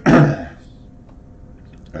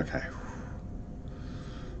 Okay.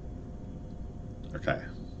 Okay.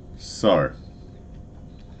 So.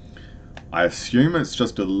 I assume it's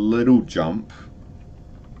just a little jump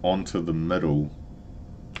onto the middle.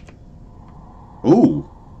 Ooh!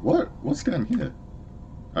 What? What's down here?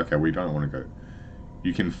 Okay, we don't want to go.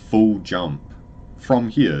 You can full jump from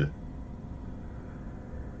here.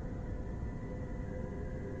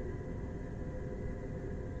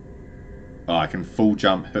 Oh, I can full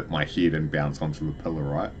jump, hit my head, and bounce onto the pillar,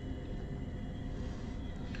 right?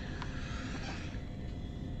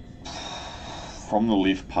 From the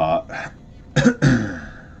left part.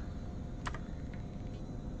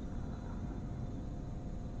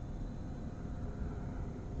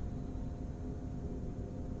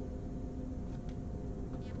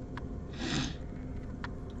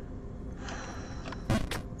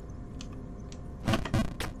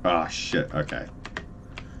 Ah, shit, okay.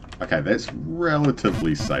 Okay, that's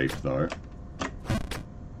relatively safe, though.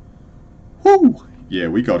 Woo! Yeah,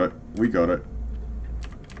 we got it. We got it.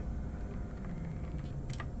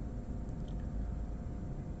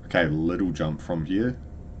 Okay, little jump from here.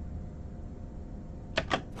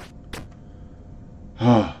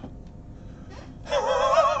 Oh.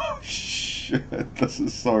 Shit, this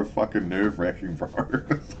is so fucking nerve-wracking, bro.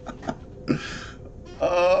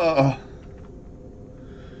 Oh.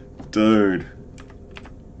 Dude.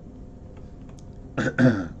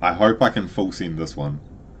 I hope I can full send this one.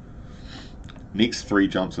 Next 3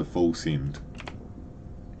 jumps are full send.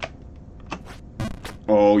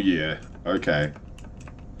 Oh yeah, okay.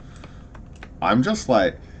 I'm just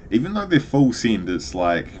like, even though they're full send, it's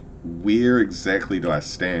like, where exactly do I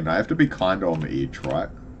stand? I have to be kinda on the edge, right?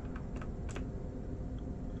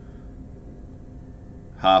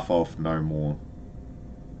 Half off, no more.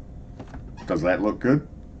 Does that look good?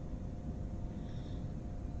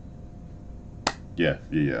 Yeah,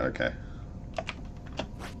 okay.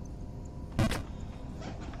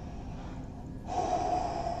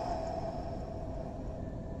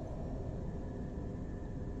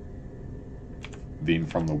 Then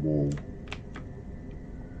from the wall.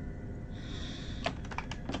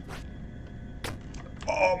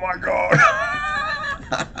 Oh my god!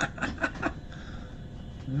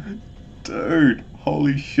 Dude,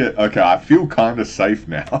 holy shit. Okay, I feel kind of safe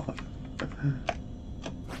now.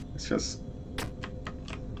 It's just...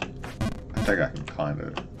 I think I can kind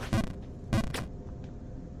of...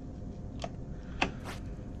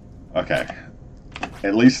 Okay.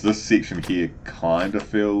 At least this section here kind of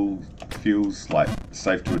feels like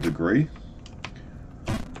safe to a degree.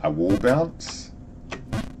 I wall bounce.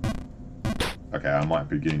 Okay, I might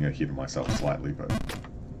be getting ahead of myself slightly, but...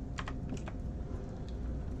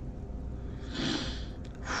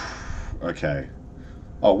 Okay.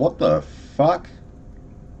 Oh, what the fuck?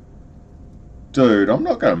 Dude, I'm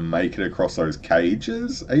not gonna make it across those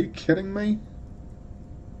cages. Are you kidding me?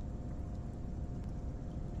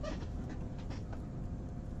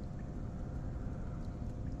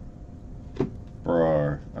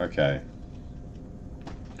 Bro, okay.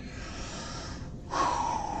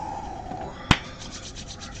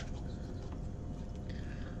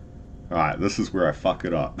 Alright, this is where I fuck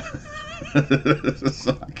it up.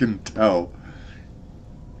 So I can tell.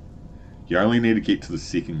 You only need to get to the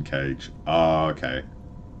second cage. Oh, okay.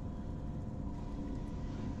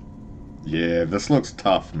 Yeah, this looks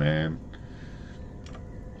tough, man.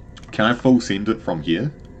 Can I full send it from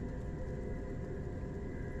here?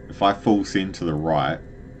 If I full send to the right...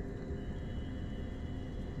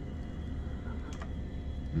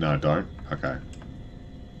 No, don't? Okay.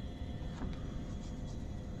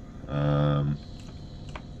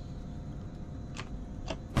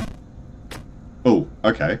 Oh,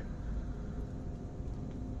 okay.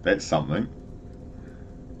 That's something.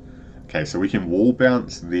 Okay, so we can wall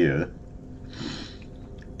bounce there.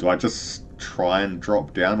 Do I just try and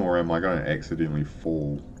drop down, or am I going to accidentally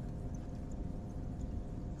fall?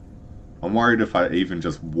 I'm worried if I even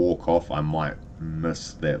just walk off, I might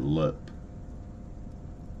miss that lip.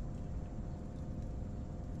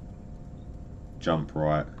 Jump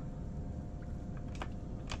right.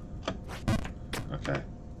 Okay.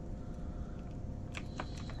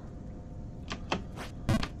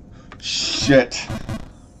 Shit.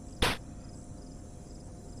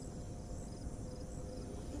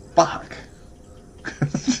 Fuck.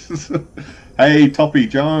 Hey, Toppy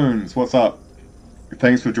Jones, what's up?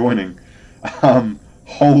 Thanks for joining.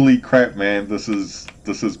 Holy crap, man, this is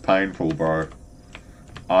painful, bro.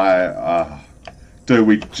 Dude,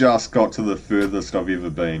 we just got to the furthest I've ever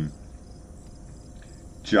been.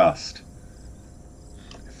 Just.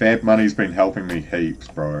 Fab Money's been helping me heaps,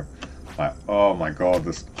 bro. Like, oh my god,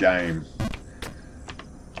 this game.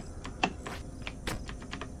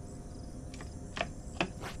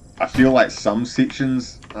 I feel like some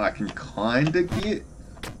sections I can kind of get.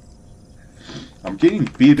 I'm getting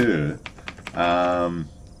better.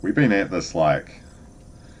 We've been at this like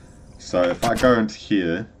So if I go into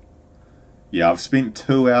here, yeah, I've spent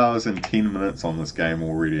 2 hours and 10 minutes on this game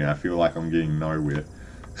already, and I feel like I'm getting nowhere.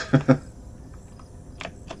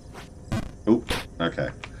 Oop, okay,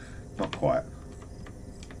 not quite.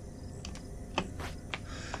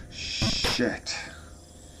 Shit.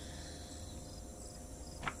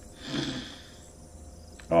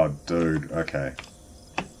 Oh, dude, okay.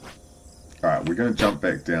 Alright, we're going to jump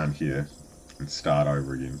back down here and start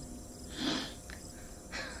over again.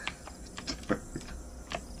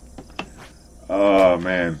 Oh,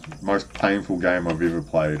 man. Most painful game I've ever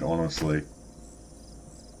played, honestly.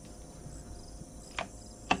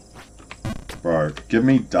 Bro, give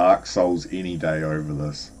me Dark Souls any day over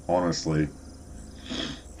this. Honestly.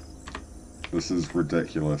 This is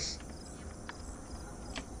ridiculous.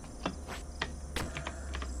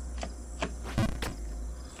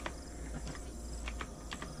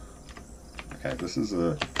 Okay, this is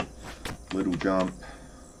a little jump.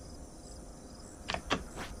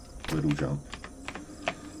 Little jump.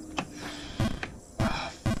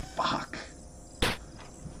 Ah, fuck.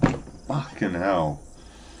 Fucking hell.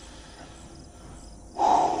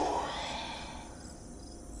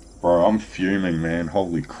 Bro, I'm fuming, man.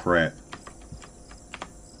 Holy crap.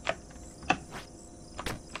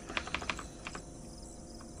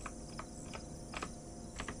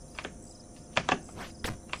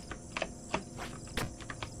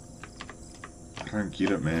 I don't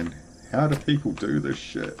get it, man. How do people do this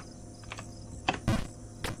shit?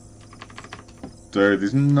 Dude,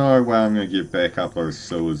 there's no way I'm gonna get back up those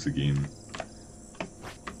sewers again.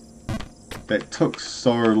 That took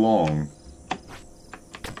so long.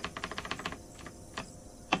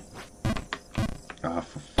 Ah,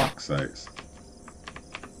 for fuck's sakes.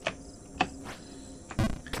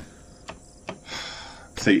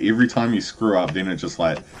 See, every time you screw up, then it's just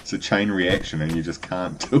like, it's a chain reaction and you just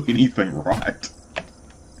can't do anything right.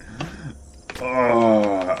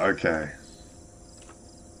 Oh, okay.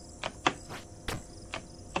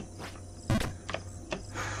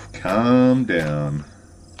 Calm down.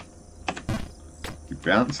 You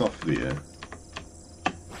bounce off there.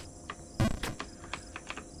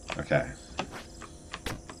 Okay.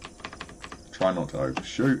 Try not to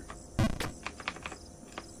overshoot.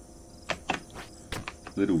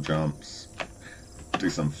 Little jumps.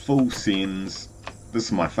 Do some full sends. This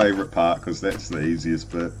is my favourite part because that's the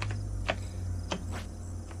easiest bit.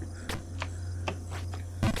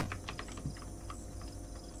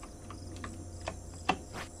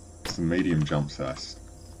 It's the medium jumps that I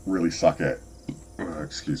really suck at. Oh,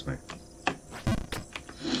 excuse me.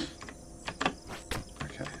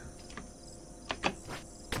 Okay.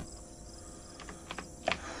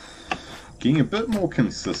 Getting a bit more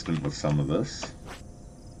consistent with some of this.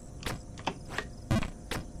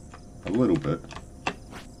 A little bit.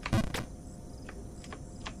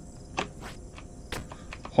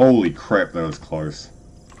 Holy crap, that was close.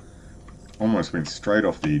 Almost went straight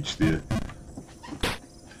off the edge there.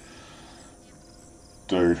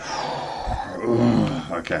 Dude.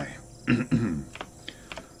 Okay.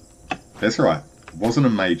 That's right. Wasn't a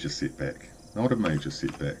major setback. Not a major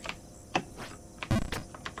setback.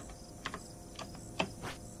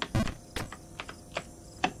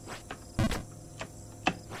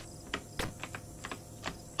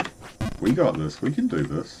 We got this. We can do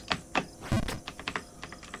this.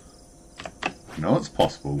 You know it's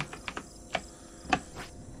possible.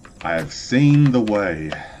 I have seen the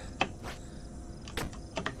way.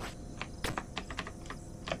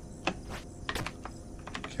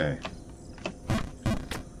 Okay.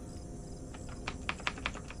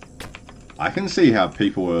 I can see how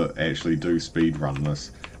people actually do speedrun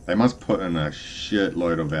this. They must put in a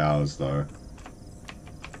shitload of hours though.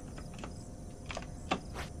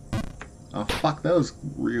 Oh fuck, that was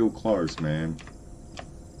real close, man.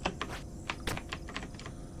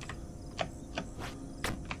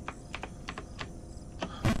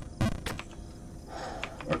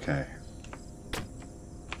 Okay.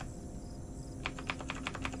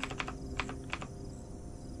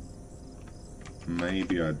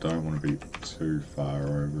 Maybe I don't want to be too far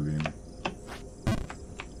over them.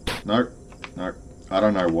 Nope. Nope. I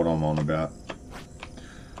don't know what I'm on about.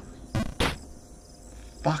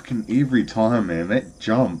 Fucking every time, man. That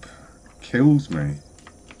jump kills me.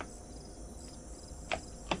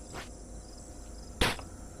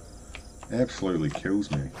 Absolutely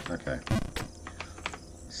kills me. Okay.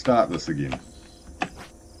 Start this again.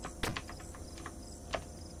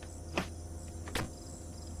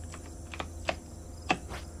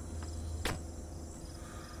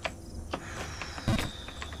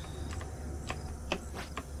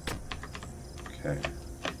 Okay.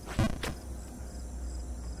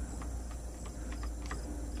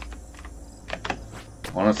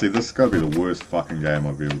 Honestly, this is gotta be the worst fucking game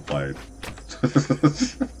I've ever played.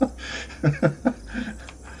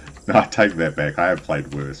 No, I take that back. I have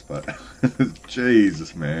played worse, but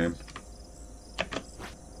Jesus, man.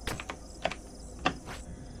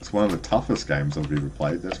 It's one of the toughest games I've ever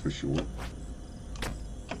played, that's for sure.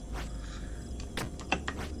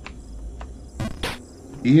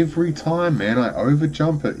 Every time, man, I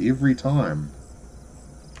overjump it every time.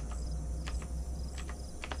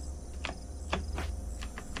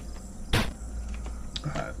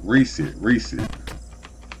 Alright, reset.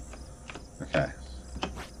 Okay.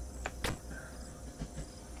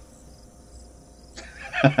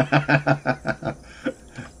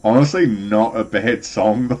 Honestly, not a bad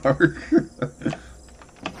song though.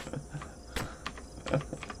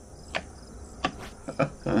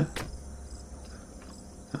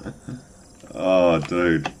 Oh,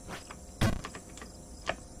 dude.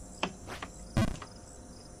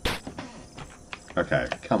 Okay,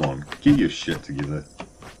 come on. Get your shit together.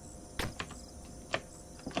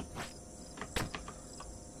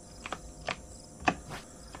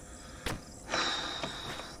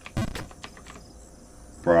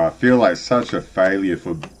 Bro, I feel like such a failure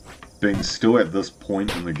for being still at this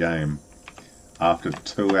point in the game after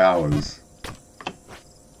 2 hours.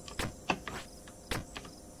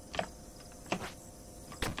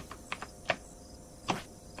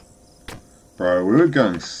 Bro, we were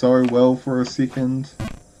going so well for a second.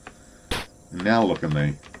 Now look at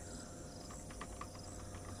me.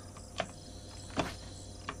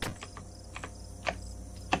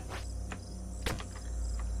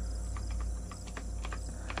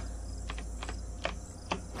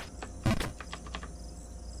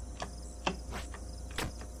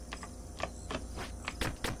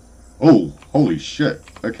 Oh, holy shit.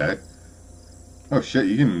 Okay. Oh shit,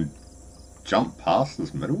 you can jump past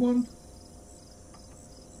this middle one?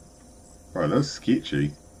 Bro, that's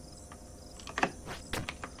sketchy.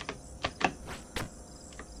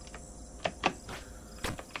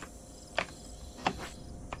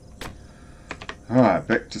 Alright,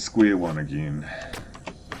 back to square one again.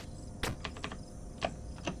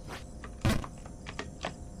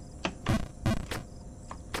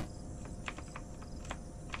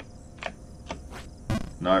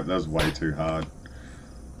 Nope, that was way too hard.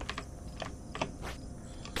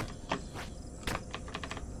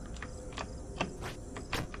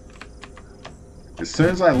 As soon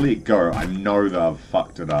as I let go, I know that I've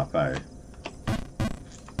fucked it up, eh?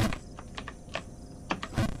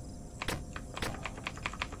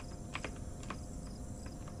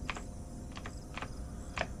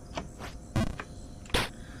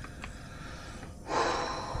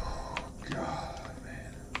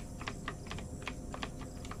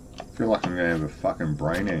 I feel like I'm gonna have a fucking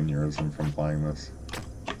brain aneurysm from playing this.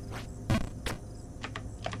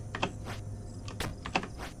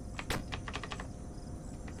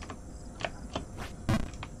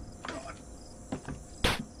 God.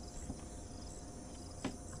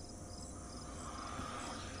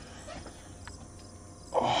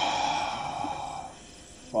 Oh,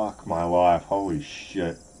 fuck my life. Holy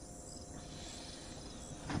shit.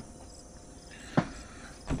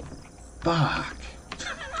 Fuck.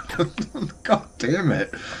 God damn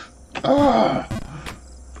it. Ah.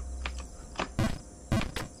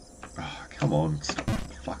 Oh, come on. Stop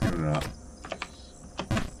fucking it up.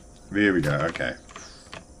 There we go. Okay.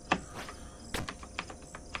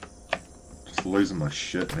 Just losing my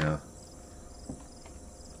shit now.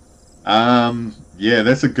 Yeah,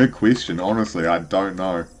 that's a good question. Honestly, I don't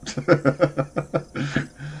know.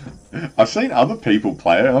 I've seen other people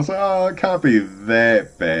play it. I was like, oh, it can't be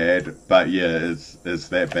that bad. But yeah, it's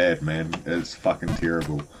that bad, man. It's fucking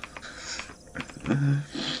terrible.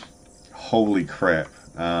 Holy crap.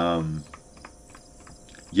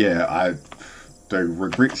 Yeah, I do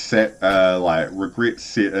regret set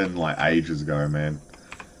in like ages ago, man.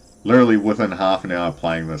 Literally within half an hour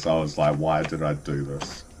playing this, I was like, why did I do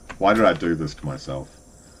this? Why did I do this to myself?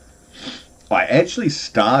 I actually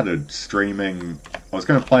started streaming. I was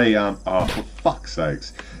going to play. Oh, for fuck's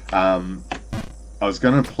sakes! I was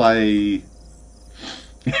going to play.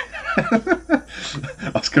 I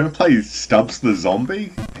was going to play Stubbs the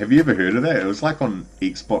Zombie. Have you ever heard of that? It was like on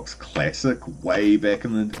Xbox Classic way back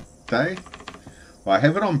in the day. Well, I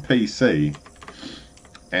have it on PC,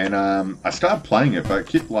 and I started playing it, but it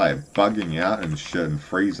kept like bugging out and shit and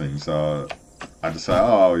freezing. So I just say,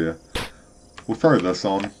 oh yeah, we'll throw this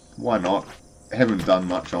on. Why not? Haven't done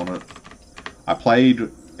much on it. I played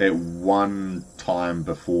it one time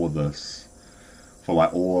before this for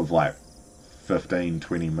like all of like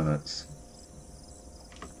 15-20 minutes.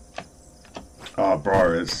 Oh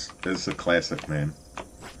bro, it's a classic, man.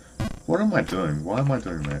 What am I doing? Why am I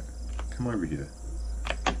doing that? Come over here.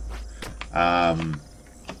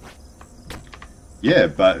 Yeah,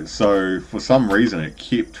 but so for some reason it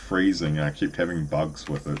kept freezing and I kept having bugs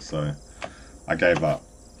with it, so I gave up.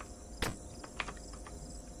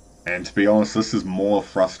 And to be honest, this is more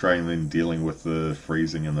frustrating than dealing with the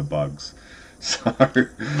freezing and the bugs. So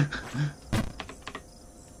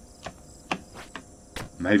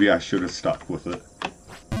maybe I should have stuck with it.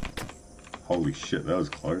 Holy shit, that was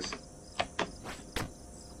close.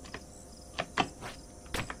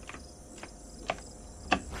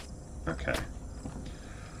 Okay.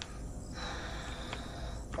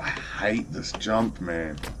 I hate this jump,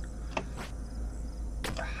 man.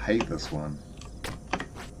 I hate this one.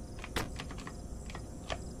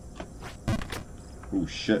 Oh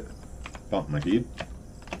shit. Bumped my head.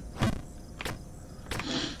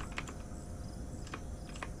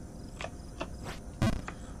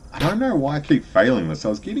 I don't know why I keep failing this. I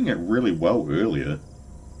was getting it really well earlier.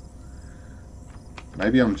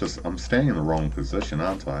 Maybe I'm staying in the wrong position,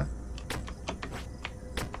 aren't I?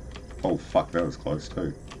 Oh fuck, that was close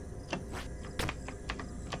too.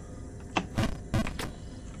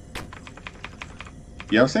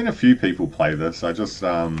 Yeah, I've seen a few people play this. I just,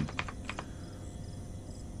 I've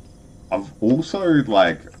also,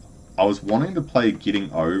 like, I was wanting to play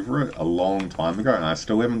Getting Over It a long time ago, and I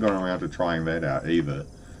still haven't gone around to trying that out either.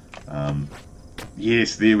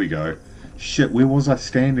 Yes, there we go. Shit, where was I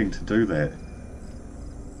standing to do that?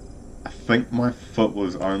 I think my foot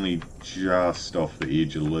was only just off the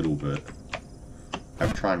edge a little bit. I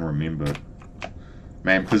have to try and remember.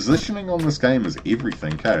 Man, positioning on this game is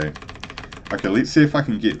everything, okay? Okay, let's see if I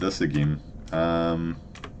can get this again. I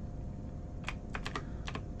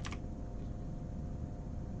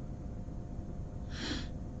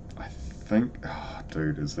think... Oh,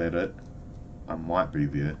 dude, is that it? I might be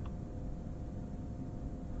there.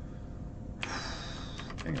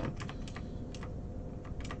 Hang on.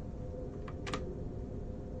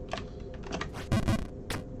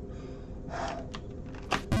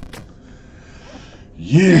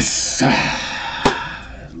 Yes!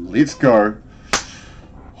 Let's go.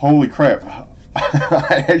 Holy crap.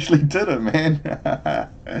 I actually did it, man.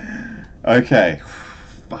 Okay.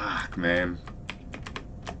 Fuck, man.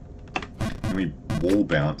 And we wall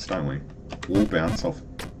bounce, don't we? Wall bounce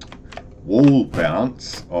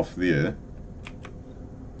off there.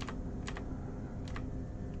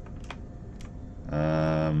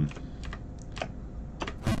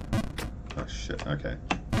 Oh shit, okay.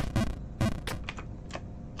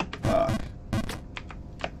 Fuck.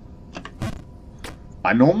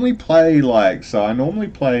 I normally play like, I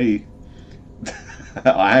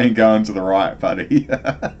ain't going to the right, buddy.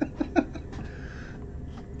 I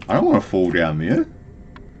don't want to fall down there.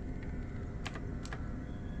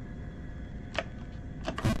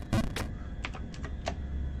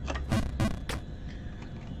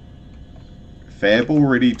 Fab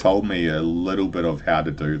already told me a little bit of how to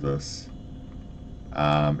do this.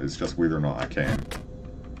 It's just whether or not I can.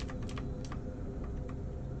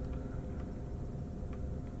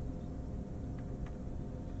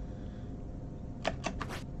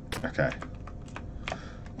 Okay.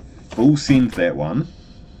 Full send that one.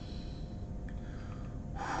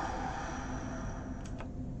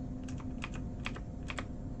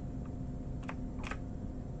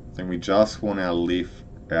 Then we just want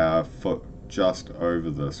our foot just over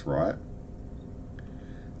this, right?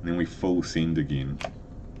 And then we full send again.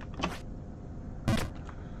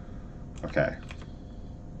 Okay.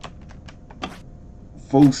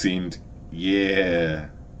 Full send. Yeah.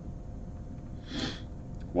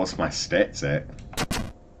 What's my stats at?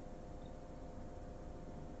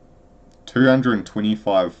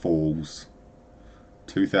 225 falls.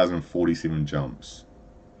 2047 jumps.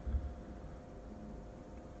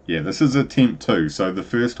 Yeah, this is attempt 2. So the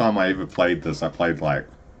first time I ever played this, I played like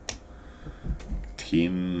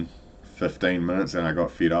 10, 15 minutes and I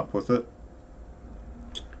got fed up with it.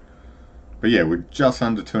 But yeah, we're just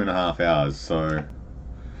under 2.5 hours, so...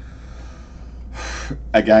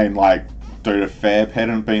 Again, like, dude, if Fab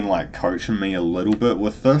hadn't been like coaching me a little bit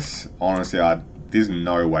with this, honestly, there's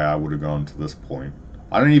no way I would have gone to this point.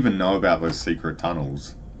 I don't even know about those secret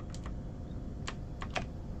tunnels.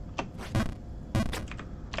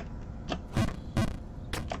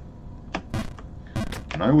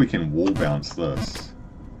 I know we can wall bounce this.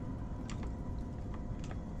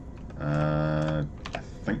 I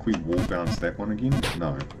think we wall bounce that one again?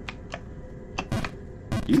 No.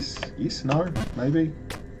 Yes? Yes? No? Maybe?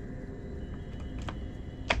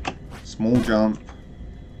 Small jump.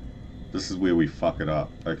 This is where we fuck it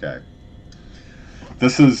up. Okay.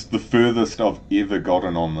 This is the furthest I've ever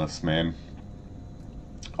gotten on this, man.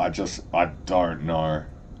 I don't know.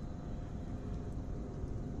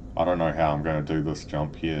 I don't know how I'm going to do this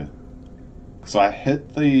jump here. Because I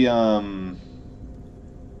hit the, I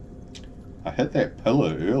hit that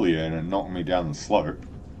pillar earlier and it knocked me down the slope.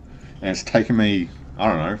 And it's taken me, I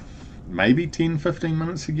don't know, maybe 10-15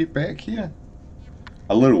 minutes to get back here.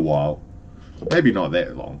 A little while. Maybe not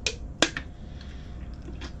that long.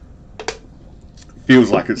 Feels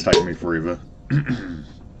like it's taken me forever.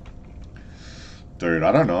 Dude,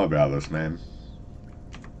 I don't know about this, man.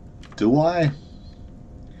 Do I?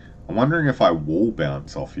 I'm wondering if I wall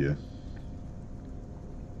bounce off you.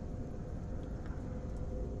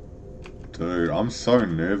 Dude, I'm so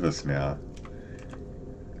nervous now.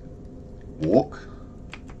 Walk.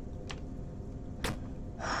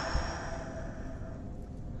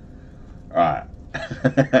 Alright.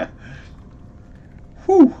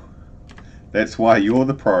 Whew. That's why you're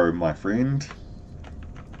the pro, my friend.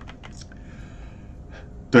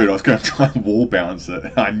 Dude, I was going to try and wall bounce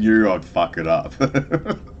it. I knew I'd fuck it up.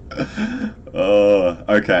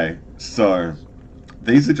 Okay, so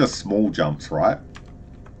these are just small jumps, right?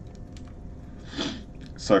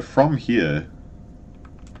 So from here,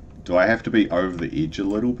 do I have to be over the edge a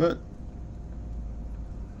little bit?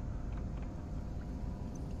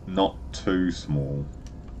 Not too small.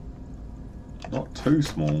 Not too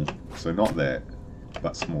small, so not that,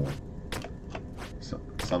 but small. So,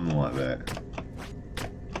 something like that.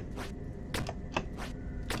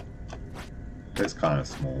 That's kind of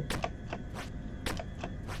small.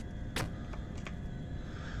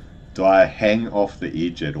 Do I hang off the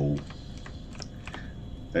edge at all?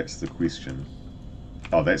 That's the question.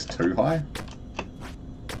 Oh, that's too high?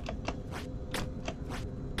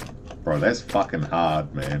 Bro, that's fucking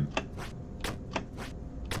hard, man.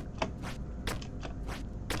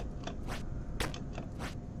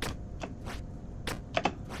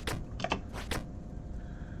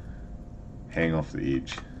 Hang off the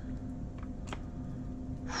edge.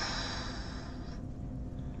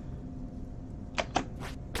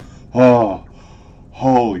 Oh,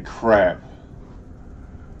 holy crap.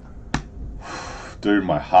 Dude,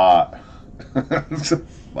 my heart.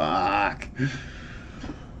 Fuck.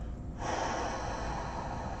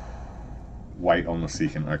 Wait on the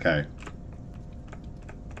second, okay.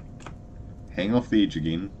 Hang off the edge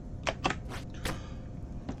again.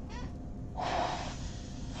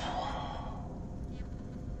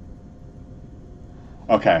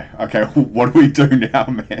 Okay, okay, what do we do now,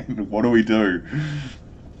 man? What do we do?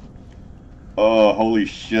 Oh, holy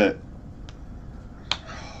shit.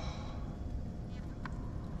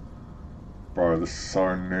 Bro, this is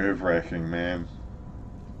so nerve-wracking, man.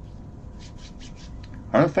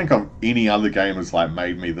 I don't think any other game has like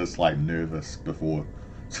made me this like nervous before.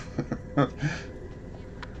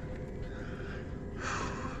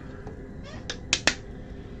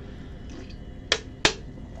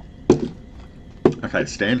 Okay,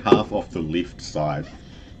 stand half off the left side.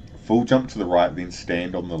 Full jump to the right, then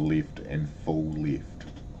stand on the left and full left.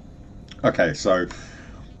 Okay, so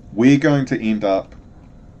we're going to end up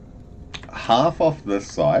half off this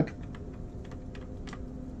side,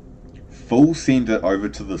 full send it over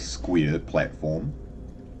to the square platform,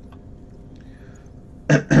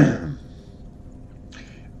 and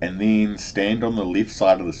then stand on the left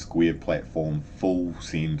side of the square platform, full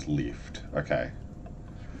send left. Okay.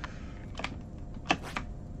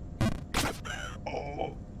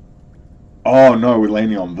 Oh no, we're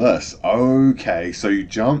landing on this. Okay, so you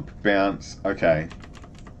jump, bounce. Okay.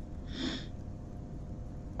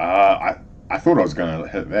 I thought I was gonna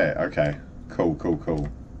hit that. Okay, cool, cool, cool.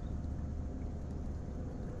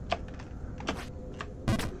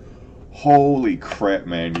 Holy crap,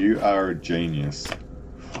 man, you are a genius.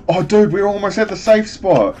 Oh, dude, we're almost at the safe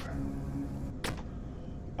spot.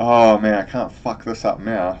 Oh man, I can't fuck this up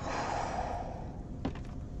now.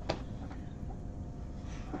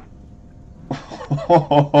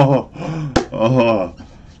 Oh,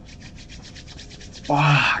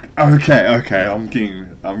 fuck. Okay, okay. I'm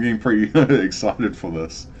getting pretty excited for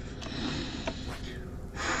this.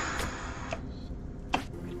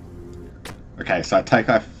 Okay, so I take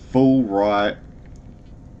a full right,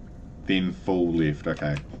 then full left.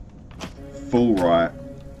 Okay, full right.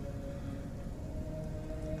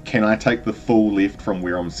 Can I take the full left from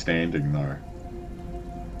where I'm standing though?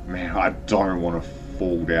 Man, I don't want to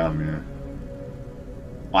fall down there.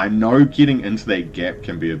 I know getting into that gap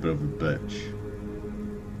can be a bit of a bitch.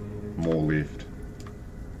 More left.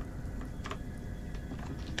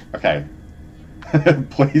 Okay.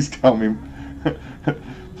 Please tell me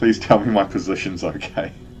please tell me my position's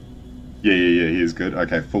okay. Yeah, he is good.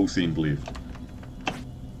 Okay, full send left.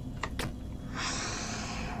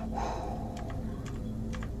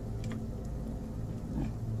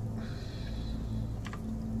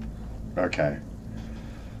 Okay.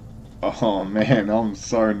 Oh man, I'm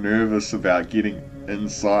so nervous about getting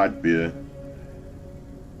inside there.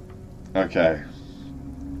 Okay.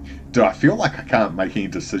 Dude, I feel like I can't make any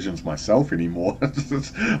decisions myself anymore.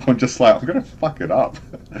 I'm just like, I'm gonna fuck it up.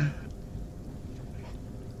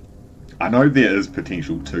 I know there is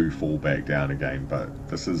potential to fall back down again, but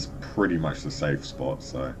this is pretty much the safe spot,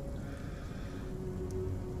 so...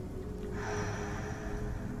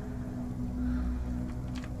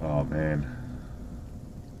 Oh man.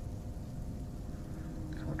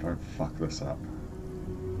 Come on, don't fuck this up.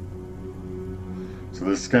 So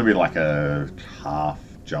this is going to be like a half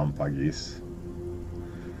jump, I guess.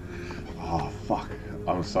 Oh fuck,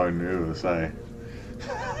 I'm so nervous, eh?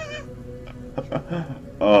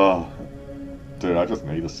 Oh, dude, I just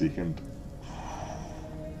need a second.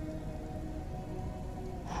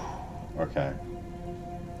 Okay.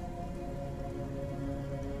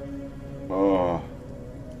 Oh.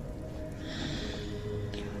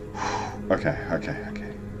 Okay.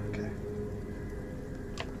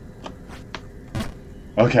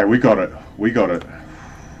 Okay, we got it. We got it.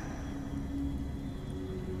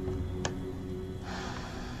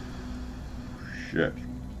 Shit.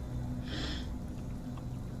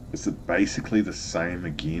 Is it basically the same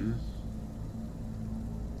again?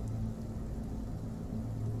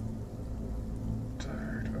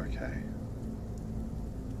 Dude, okay.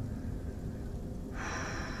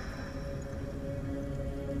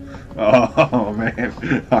 Oh man,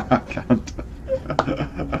 I can't.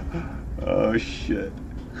 Oh shit.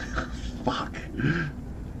 Fuck.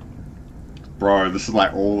 Bro, this is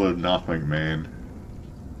like all or nothing, man.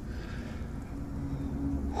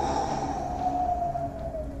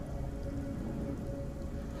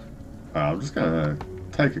 I'm just gonna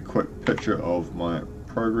take a quick picture of my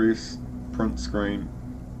progress print screen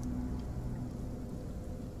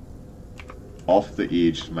off the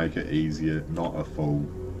edge to make it easier, not a full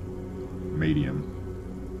medium.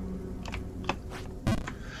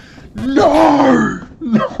 No!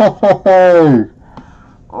 No!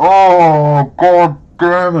 Oh, god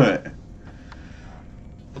damn it!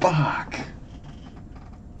 Fuck!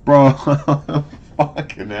 Bro,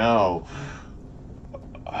 fucking hell.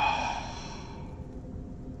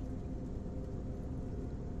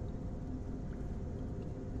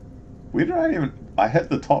 Where did I even... I hit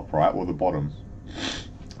the top, right? Or the bottom?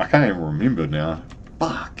 I can't even remember now.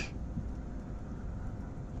 Fuck!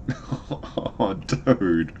 Oh,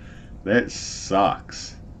 dude. That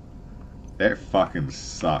sucks. That fucking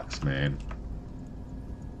sucks, man.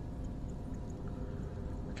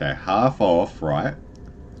 Okay, half off, right?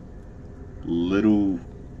 Little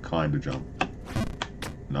kind of jump.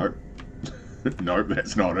 Nope. Nope,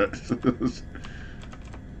 that's not it.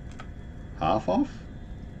 Half off?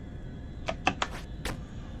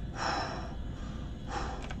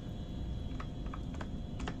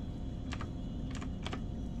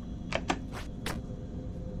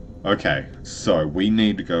 Okay, so we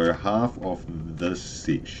need to go half off this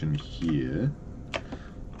section here.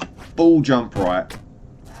 Full jump right.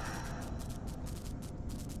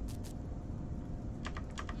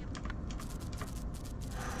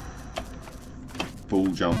 Full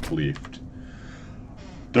jump left.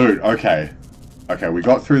 Dude, okay. Okay, we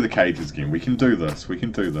got through the cages again. We can do this. We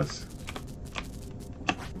can do this.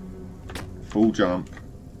 Full jump.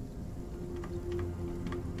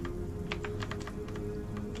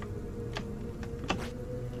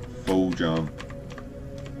 Full jump.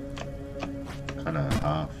 Kind of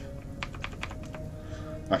half.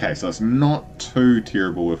 Okay, so it's not too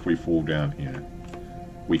terrible if we fall down here.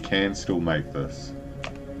 We can still make this.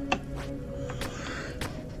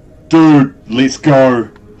 Dude, let's go.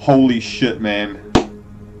 Holy shit, man.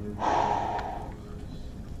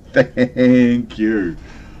 Thank you.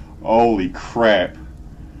 Holy crap.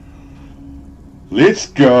 Let's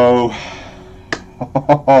go.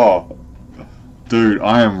 Dude,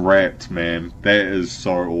 I am wrapped, man. That is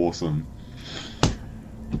so awesome.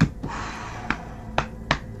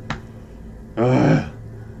 I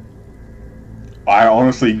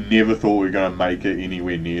honestly never thought we were going to make it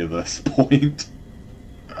anywhere near this point.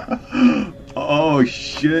 Oh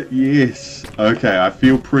shit, yes. Okay, I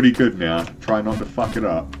feel pretty good now. Try not to fuck it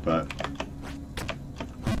up, but...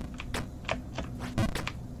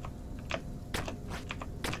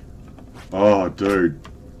 Oh, dude.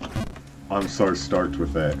 I'm so stoked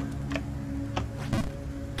with that.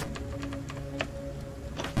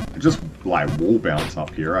 Just, like, wall bounce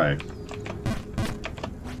up here, eh?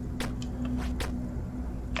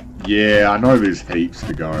 Yeah, I know there's heaps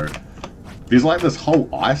to go. There's, like, this whole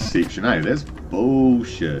ice section, eh? That's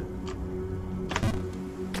bullshit.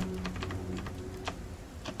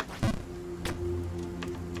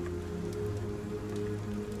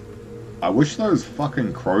 I wish those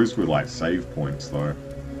fucking crows were like save points though.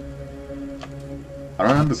 I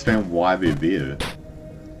don't understand why they're there.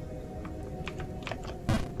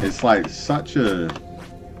 It's like such a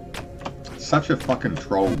fucking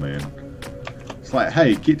troll, man. It's like,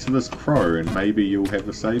 hey, get to this crow and maybe you'll have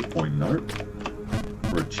a save point. Nope.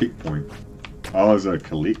 Or a checkpoint. Oh, it's a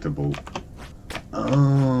collectible.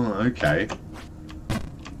 Oh, okay.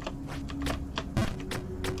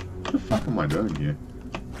 What the fuck am I doing here?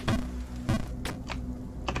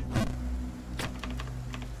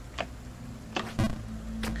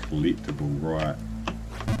 Collectible, right.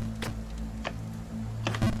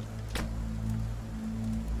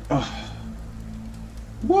 Oh.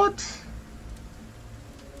 What?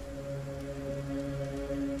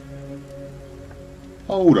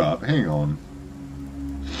 Hold up, hang on.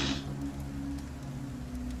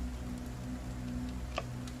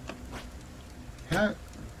 How?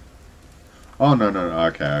 Oh, no, no, no,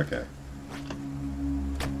 okay, okay.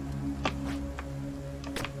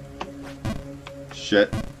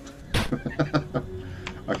 Shit.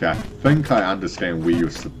 Okay, I think I understand where you're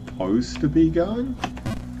supposed to be going.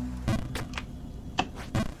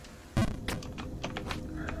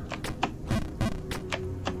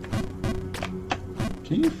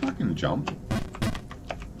 Can you fucking jump?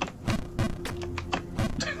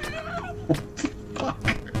 What the fuck?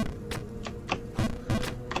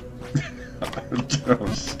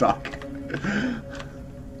 I'm stuck.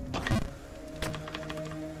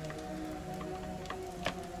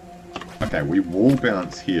 Okay, we wall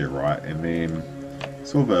bounce here, right? And then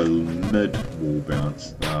sort of a mid wall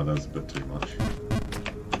bounce. Ah, that was a bit too much.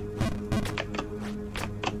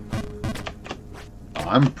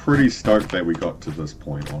 I'm pretty stoked that we got to this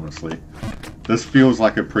point, honestly. This feels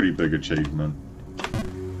like a pretty big achievement.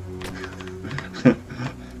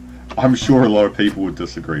 I'm sure a lot of people would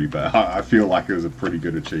disagree, but I feel like it was a pretty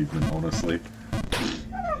good achievement, honestly.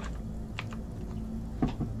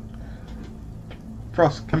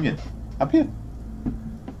 Frost, come in. Up here.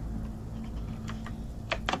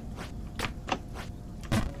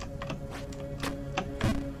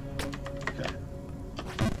 Okay.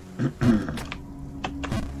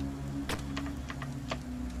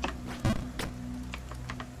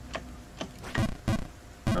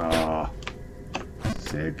 Ah,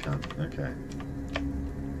 sad cunt. Okay.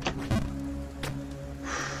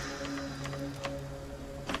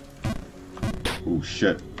 Oh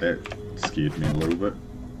shit, that scared me a little bit.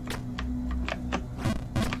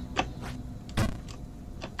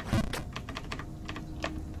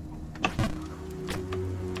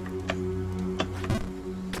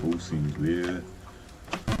 All seems there.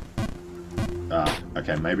 Ah,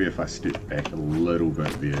 okay, maybe if I step back a little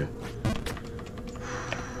bit there.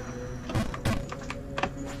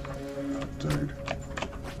 Oh, dude.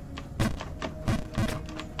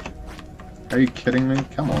 Are you kidding me?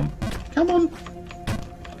 Come on. Come on!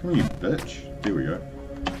 Come on, you bitch. There we go.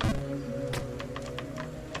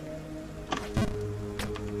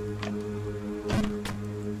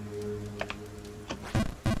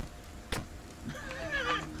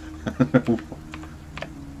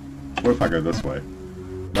 What if I go this way?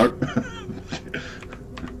 Nope.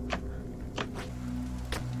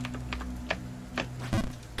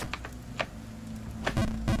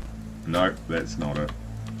 Nope, that's not it.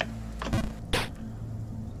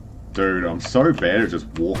 Dude, I'm so bad at just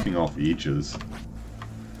walking off edges.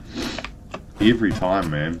 Every time,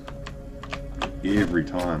 man. Every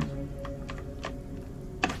time.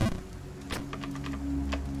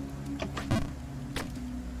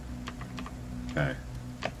 Okay.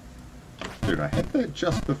 Dude, I had that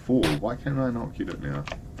just before. Why can't I not get it now?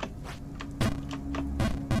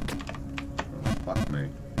 Oh, fuck me.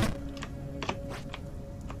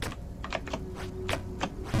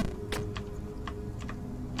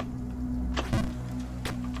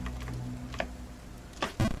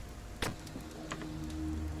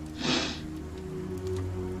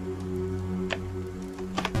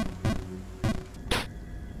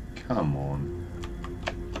 Come on.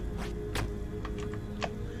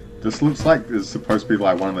 This looks like it's supposed to be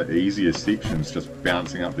like one of the easiest sections, just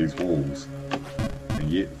bouncing up these walls. And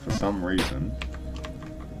yet, for some reason,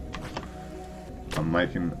 I'm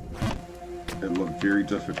making it look very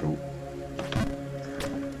difficult.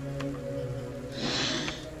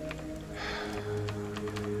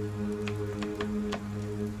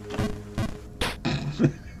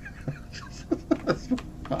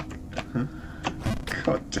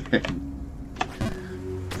 God damn.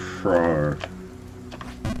 Pro.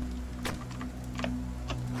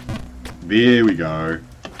 There we go.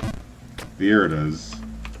 There it is.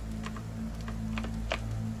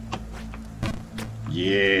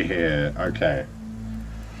 Yeah, okay.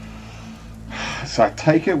 So I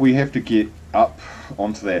take it we have to get up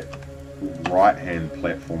onto that right-hand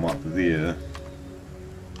platform up there.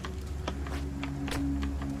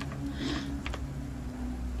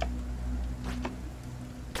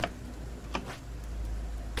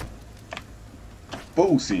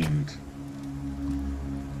 Full send.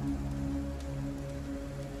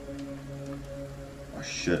 Oh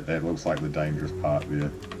shit, that looks like the dangerous part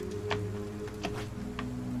there.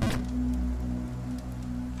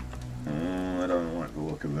 I don't like the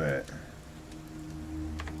look of that.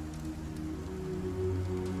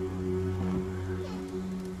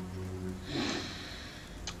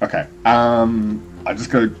 Okay, I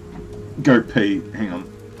just go pee. Hang on,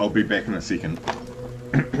 I'll be back in a second.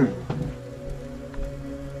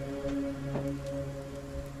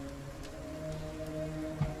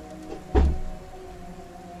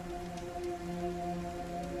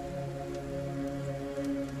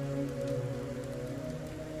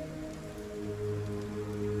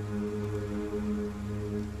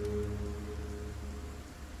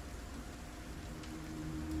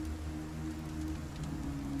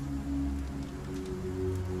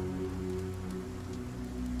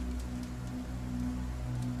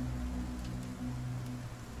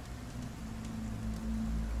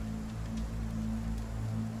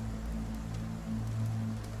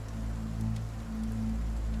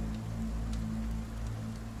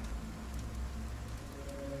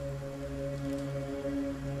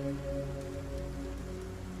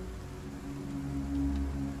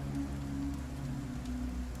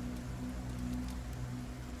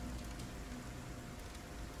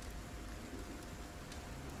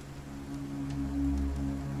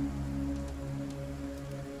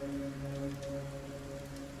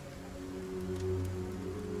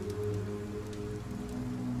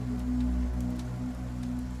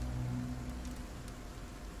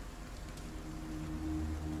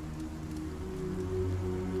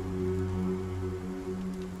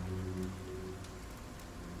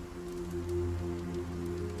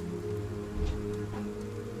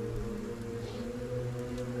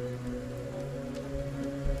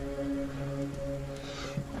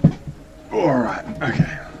 Alright,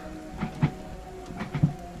 okay.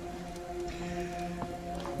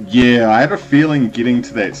 Yeah, I had a feeling getting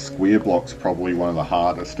to that square block's probably one of the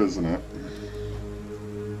hardest, isn't it?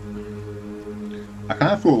 I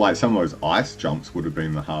kind of thought like some of those ice jumps would have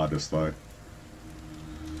been the hardest though.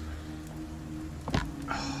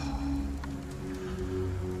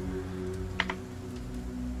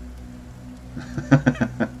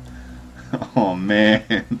 Oh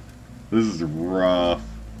man, this is rough.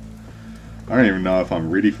 I don't even know if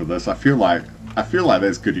I'm ready for this. I feel like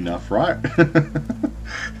that's good enough, right?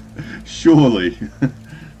 Surely.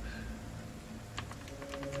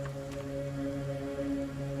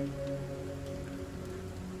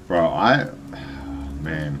 Bro,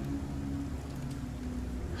 man.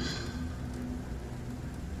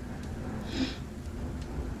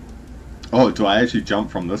 Oh, do I actually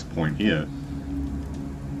jump from this point here?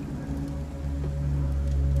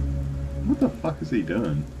 What the fuck is he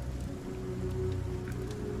doing?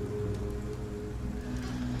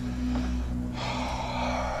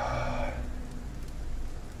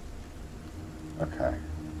 Okay.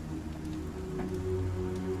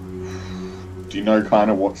 Do you know kind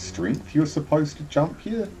of what strength you're supposed to jump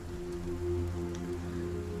here?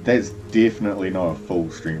 That's definitely not a full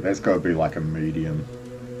strength. That's got to be like a medium.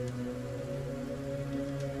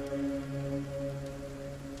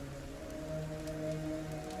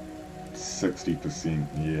 %,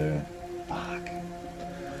 yeah. Fuck.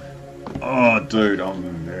 Oh, dude,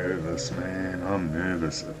 I'm nervous, man. I'm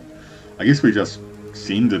nervous. I guess we just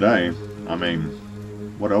send it, eh? I mean,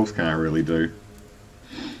 what else can I really do?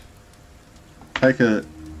 Take a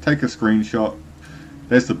screenshot.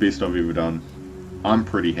 That's the best I've ever done. I'm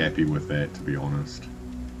pretty happy with that, to be honest.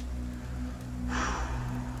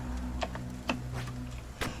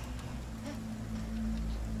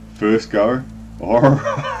 First go.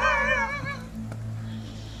 Alright.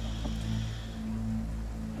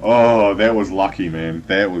 Oh, that was lucky, man.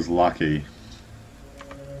 That was lucky.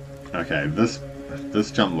 Okay, this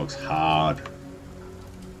jump looks hard.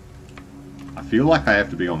 I feel like I have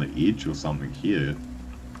to be on the edge or something here.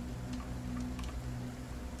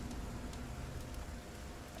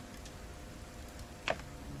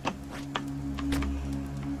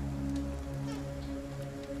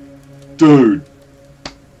 Dude.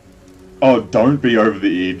 Oh, don't be over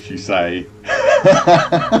the edge, you say.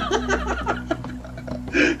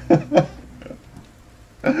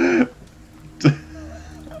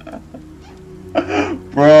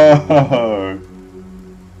 Bro.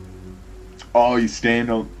 Oh, you stand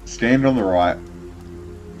on the right.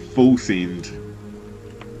 Full send.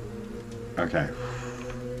 Okay.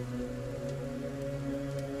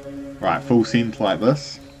 Right, full scent like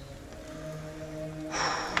this.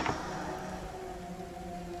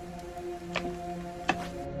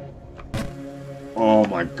 Oh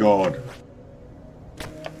my god.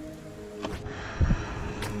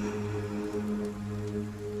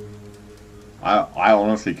 I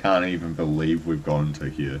honestly can't even believe we've gone to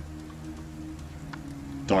here.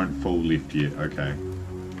 Don't full left yet, okay.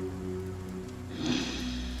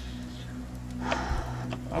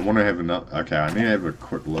 I want to have another... Okay, I need to have a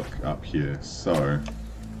quick look up here, so...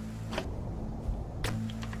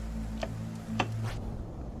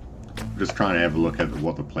 Just trying to have a look at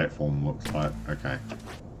what the platform looks like, okay.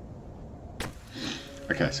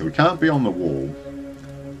 Okay, so we can't be on the wall.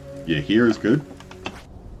 Yeah, here is good.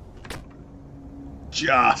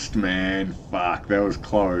 Just, man. Fuck, that was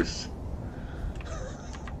close.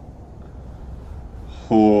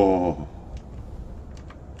 Oh.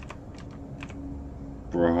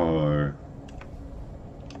 Bro.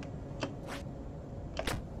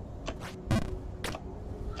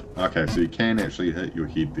 Okay, so you can actually hit your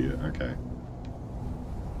head there, okay.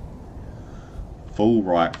 Full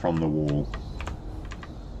right from the wall.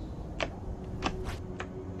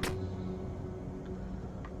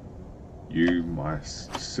 You, my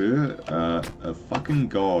sir, are a fucking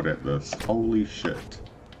god at this. Holy shit.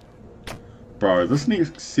 Bro, this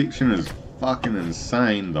next section is fucking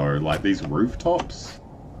insane though. Like these rooftops.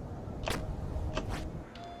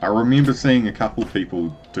 I remember seeing a couple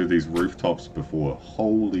people do these rooftops before.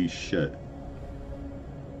 Holy shit.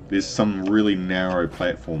 There's some really narrow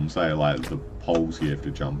platforms, eh? Like the poles you have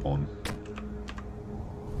to jump on.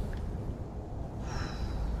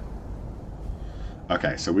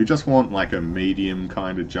 Okay, so we just want like a medium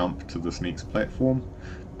kind of jump to this next platform.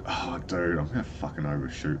 Oh, dude, I'm gonna fucking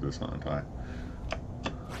overshoot this, aren't I?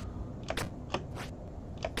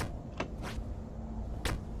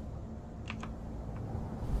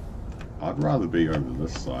 I'd rather be over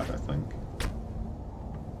this side, I think.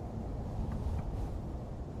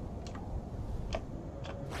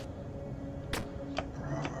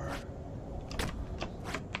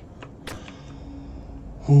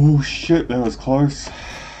 Oh shit, that was close.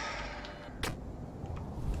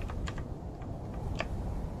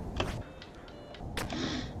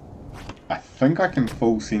 I think I can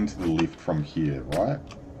full send to the left from here, right?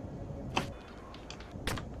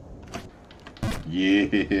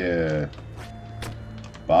 Yeah.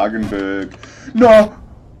 Bargenberg. No!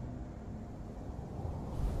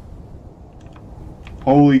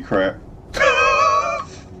 Holy crap.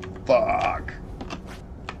 Fuck.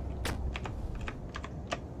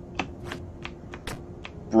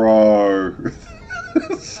 Bro.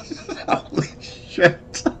 Holy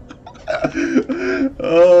shit.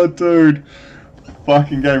 Oh, dude.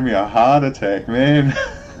 Fucking gave me a heart attack, man.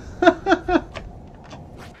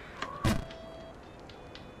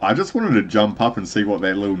 I just wanted to jump up and see what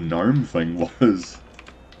that little gnome thing was.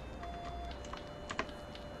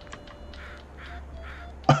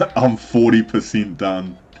 I'm 40%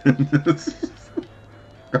 done.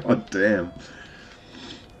 God damn.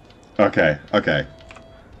 Okay, okay.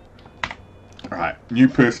 Alright, new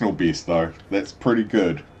personal best though. That's pretty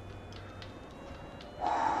good.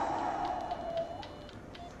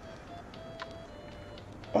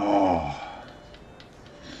 Oh.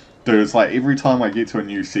 Dude, it's like every time I get to a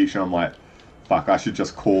new section, I'm like, fuck, I should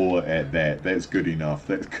just call it at that. That's good enough.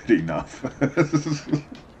 That's good enough.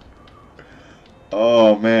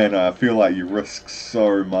 Oh man, I feel like you risk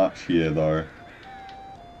so much here though.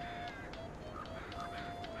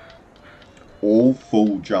 All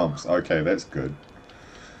full jumps. Okay, that's good.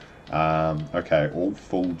 Okay, all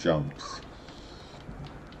full jumps.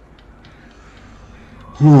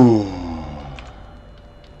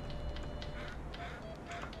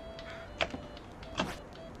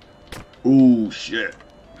 Oh shit.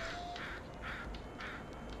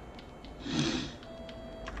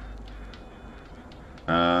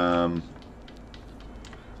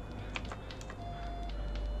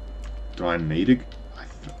 Do I need to...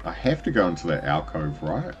 I have to go into that alcove,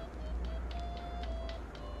 right?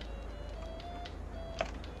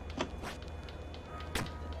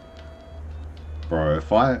 Bro,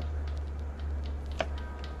 if I...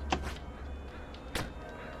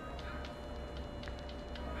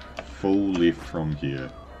 full left from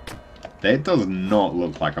here. That does not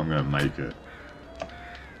look like I'm going to make it.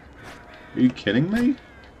 Are you kidding me?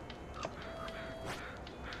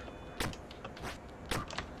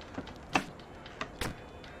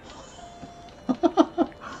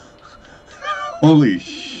 Holy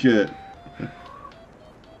shit.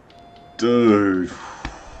 Dude.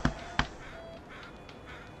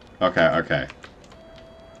 Okay, okay.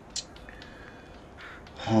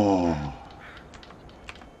 Oh.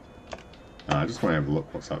 I just want to have a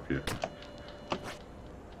look what's up here.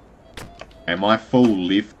 Am I full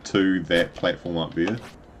left to that platform up there?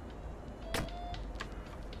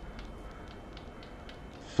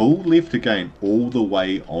 Full left again, all the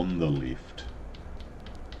way on the left.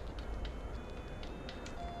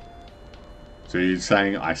 So you're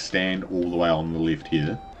saying I stand all the way on the left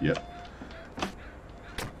here? Yep.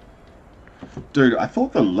 Dude, I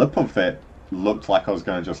thought the lip of that looked like I was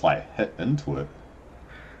going to just like hit into it.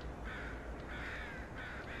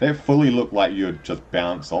 That fully looked like you'd just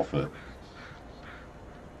bounce off it.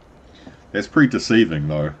 That's pretty deceiving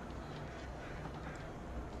though.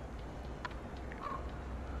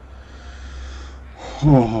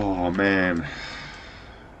 Oh man.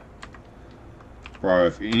 Bro,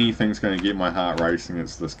 if anything's going to get my heart racing,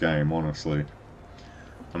 it's this game, honestly.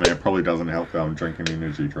 I mean, it probably doesn't help that I'm drinking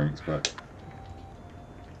energy drinks, but...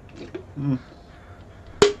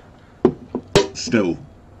 Still.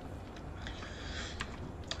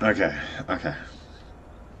 Okay, okay.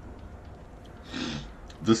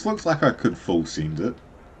 This looks like I could full send it.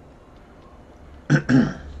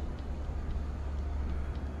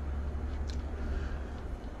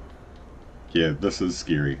 Yeah, this is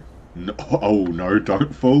scary. No, oh no,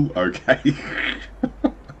 don't fall? Okay.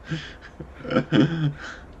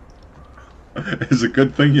 It's a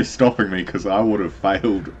good thing you're stopping me, because I would have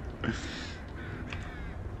failed.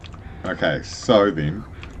 Okay, so then,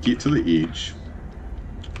 get to the edge.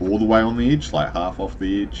 All the way on the edge, like half off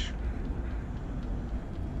the edge.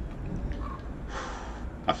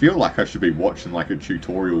 I feel like I should be watching like a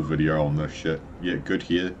tutorial video on this shit. Yeah, good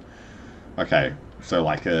here. Okay, so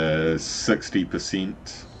like a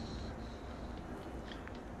 60%.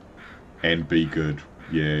 And be good.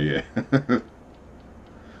 Yeah, yeah.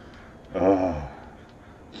 Oh.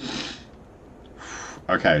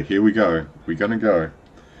 Okay, here we go. We're gonna go.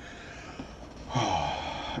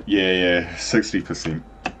 Yeah, yeah, 60%.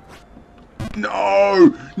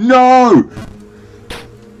 No! No!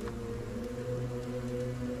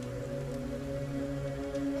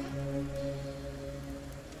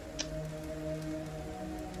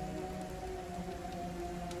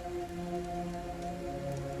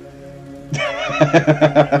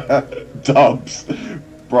 Dubs,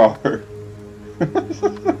 bro.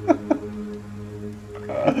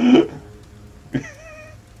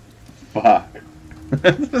 Fuck.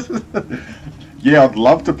 Yeah, I'd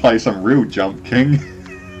love to play some real Jump King.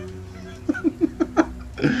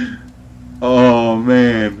 Oh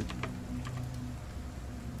man.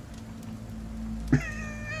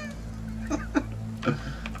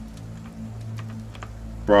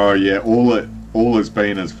 Bro, yeah, all it's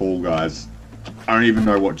been is Fall Guys. I don't even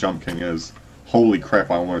know what Jump King is. Holy crap,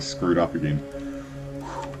 I almost screwed up again.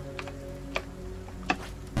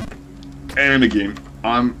 And again,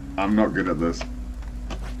 I'm not good at this.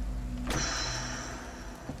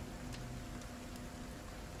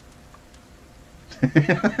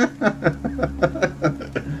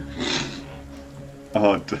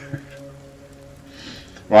 Oh, dude.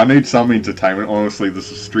 Well, I need some entertainment. Honestly,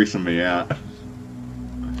 this is stressing me out.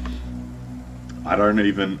 I don't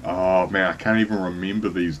even... Oh, man, I can't even remember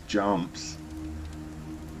these jumps.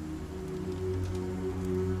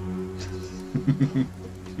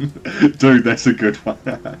 Dude, that's a good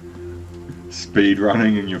one. Speed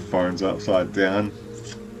running and your phone's upside down.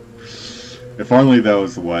 If only that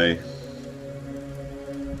was the way.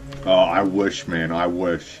 Oh, I wish, man, I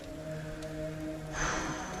wish.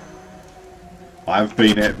 I've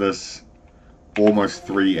been at this almost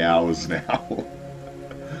 3 hours now.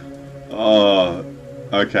 Oh,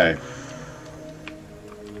 okay.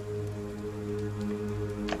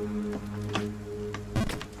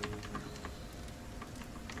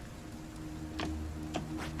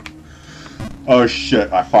 Oh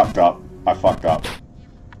shit, I fucked up. I fucked up.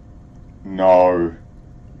 No.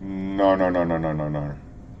 No, no, no, no, no, no, no.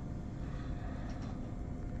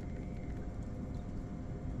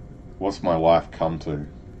 What's my life come to?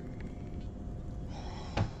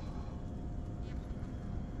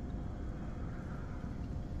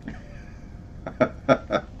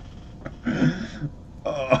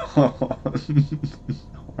 Oh,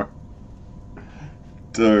 no.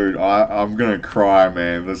 Dude, I'm gonna cry,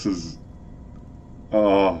 man. This is...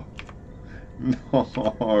 Oh. No.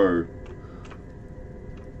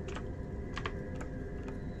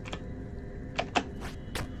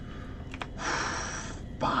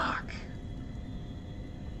 Fuck.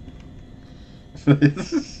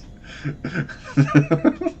 This is...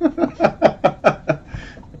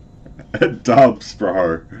 Dubs,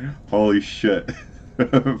 bro. Holy shit.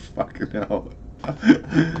 Fucking hell.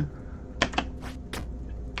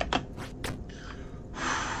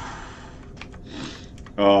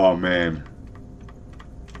 Oh man.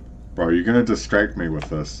 Bro, you're gonna distract me with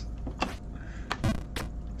this.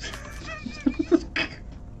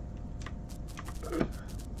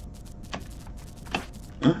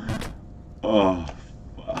 Oh,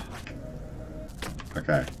 fuck.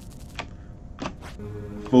 Okay.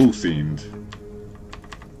 Full send.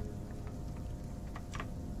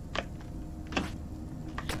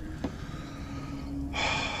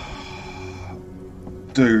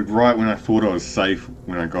 Dude, right when I thought I was safe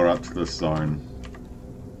when I got up to this zone,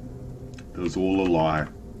 it was all a lie.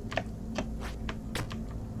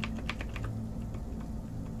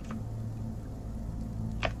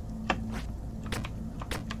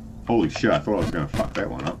 Holy shit, I thought I was gonna fuck that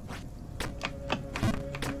one up.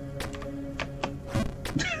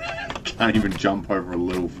 Can't even jump over a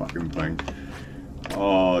little fucking thing.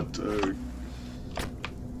 Oh, dude.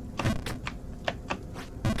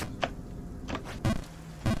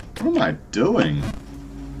 What am I doing?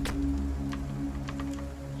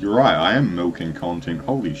 You're right, I am milking content.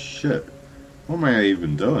 Holy shit. What am I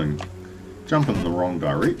even doing? Jumping in the wrong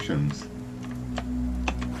directions.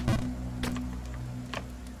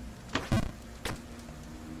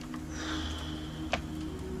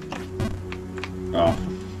 Oh.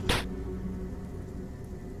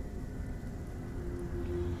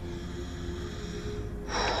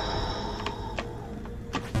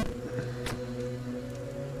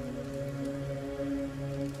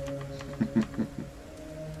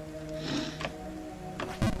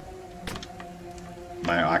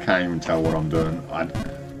 Mate, I can't even tell what I'm doing. I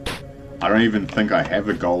don't even think I have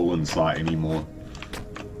a goal in sight anymore.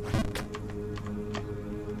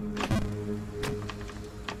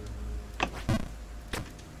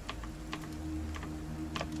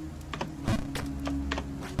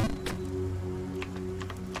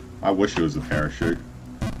 I wish it was a parachute.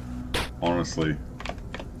 Honestly.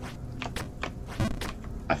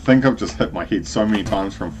 I think I've just hit my head so many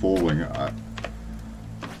times from falling. I've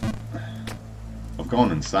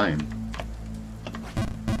gone insane.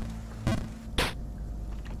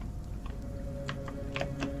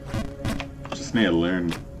 Just need to learn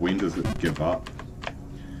when does it give up.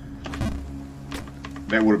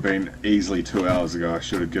 That would have been easily 2 hours ago. I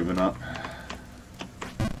should have given up.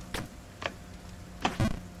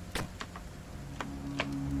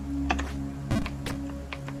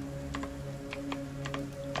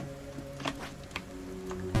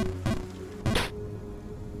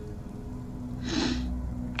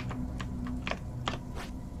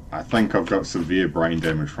 I think I've got severe brain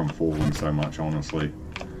damage from falling so much, honestly.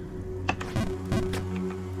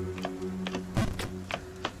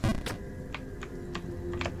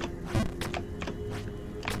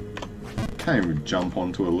 Can't even jump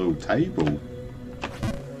onto a little table.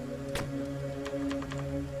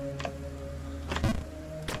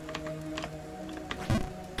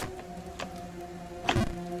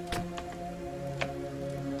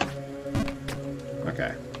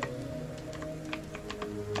 Okay.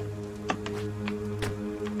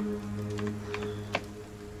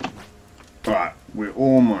 Right, we're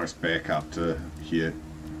almost back up to here.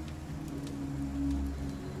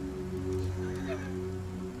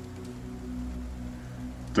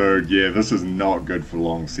 Dude, yeah, this is not good for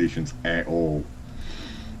long sessions at all.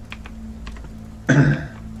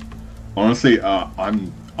 Honestly,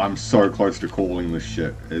 I'm so close to calling this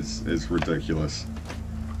shit. It's ridiculous.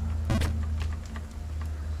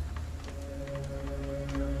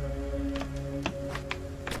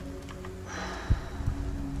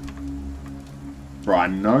 Bro, I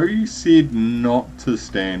know you said not to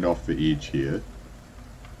stand off the edge here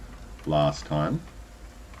last time.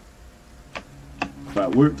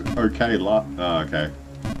 But it worked okay okay.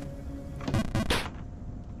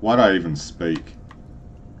 Why'd I even speak?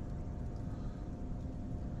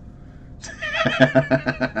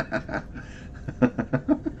 I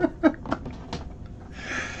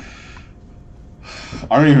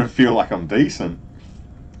don't even feel like I'm decent.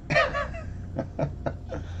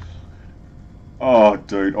 Oh,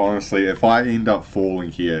 dude, honestly, if I end up falling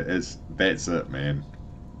here, that's it, man.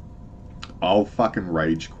 I'll fucking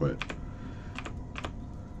rage quit.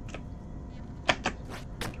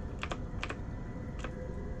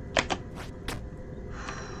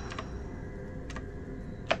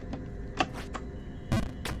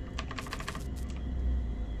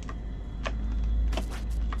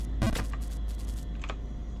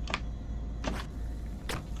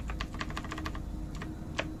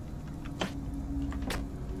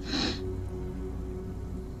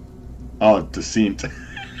 Oh, descent.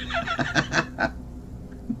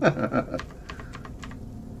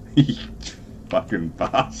 You fucking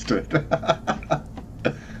bastard.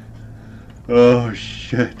 Oh,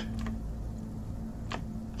 shit.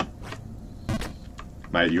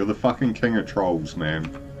 Mate, you're the fucking king of trolls, man.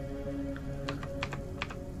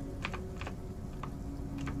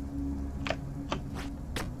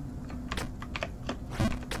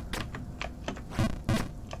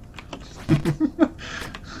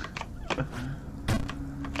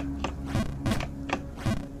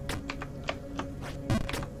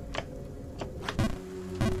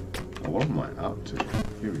 What am I up to?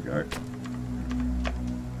 Here we go.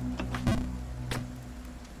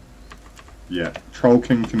 Yeah, Troll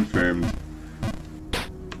King confirmed.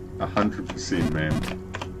 100%, man.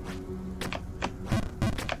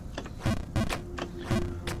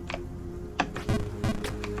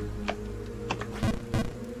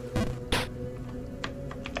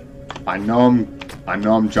 I know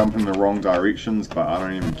I'm jumping the wrong directions, but I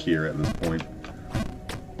don't even care at this point.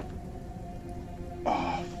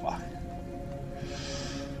 Oh fuck.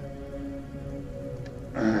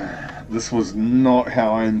 This was not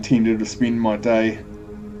how I intended to spend my day.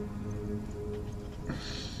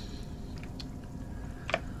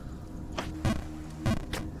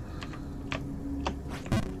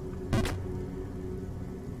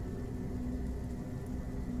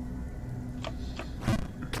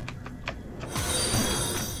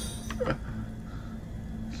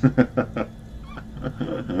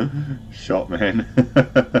 Shot, man.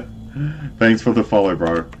 Thanks for the follow,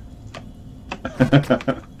 bro.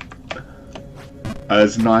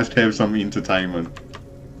 It's nice to have some entertainment.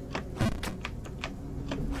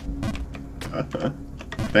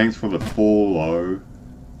 Thanks for the follow.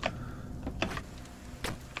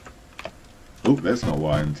 Oh, that's not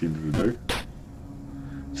what I intended to do.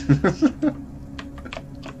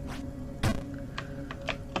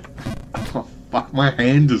 Oh, fuck, my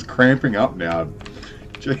hand is cramping up now.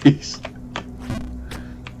 Jeez.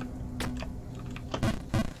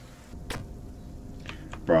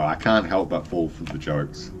 Bro, I can't help but fall for the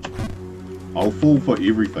jokes. I'll fall for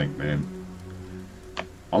everything, man.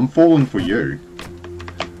 I'm falling for you.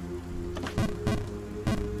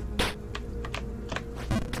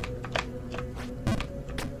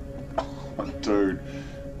 Oh, dude.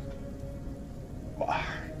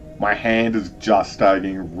 My hand is just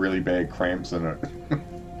starting getting really bad cramps in it.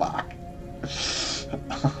 Fuck.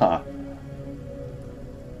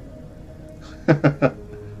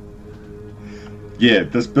 Yeah,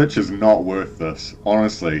 this bitch is not worth this,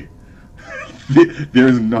 honestly. There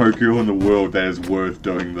is no girl in the world that is worth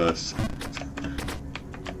doing this.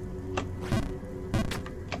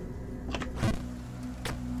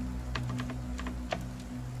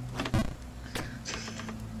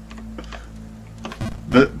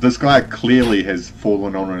 This guy clearly has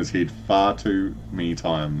fallen on his head far too many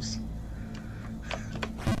times.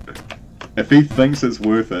 If he thinks it's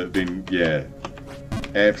worth it, then yeah.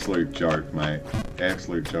 Absolute joke, mate.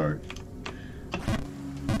 Absolute joke.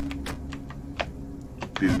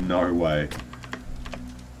 There's no way.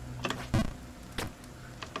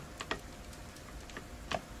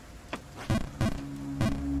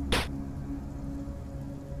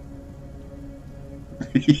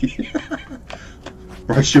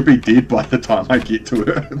 Bro, I should be dead by the time I get to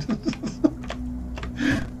it.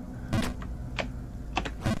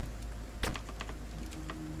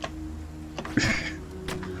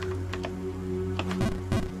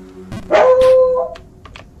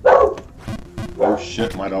 Oh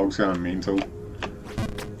shit, my dog's going mental. I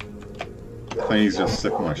think he's just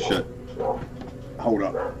sick of my shit. Hold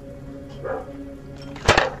up.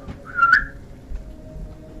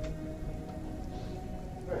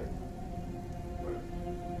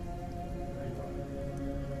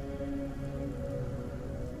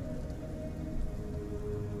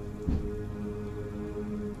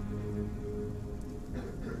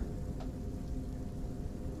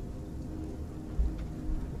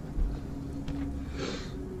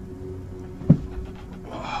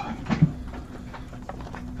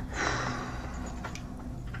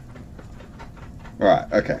 Right,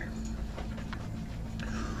 okay.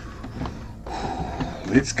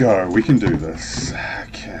 Let's go. We can do this.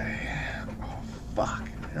 Okay. Oh, fuck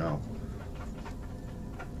hell.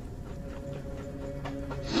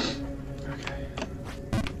 Okay.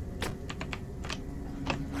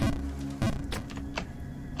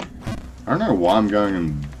 I don't know why I'm going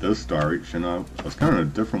in this direction. I was going in a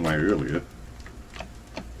different way earlier.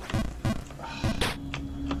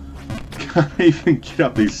 Can't even get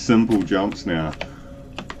up these simple jumps now.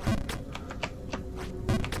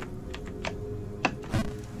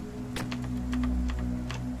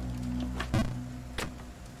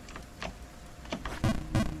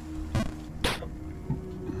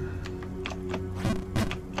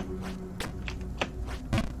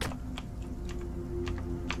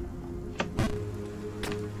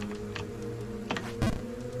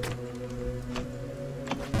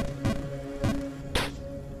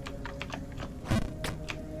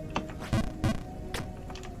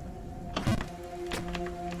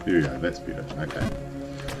 There we go, that's better. Okay.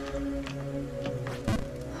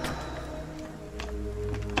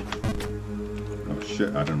 Oh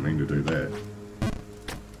shit, I didn't mean to do that.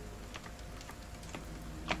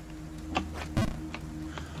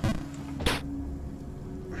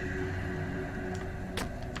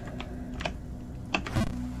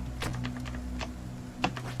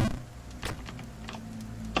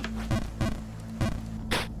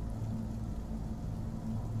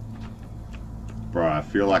 Bro, I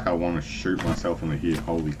feel like I want to shoot myself in the head.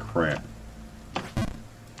 Holy crap.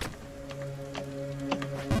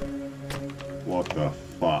 What the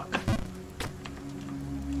fuck?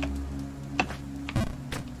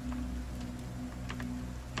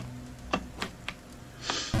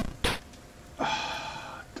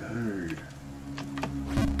 Oh, dude.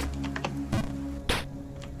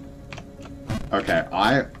 Okay,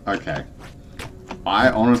 I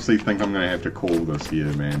honestly think I'm gonna have to call this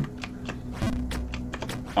here, man.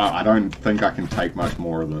 I don't think I can take much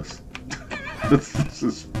more of this. This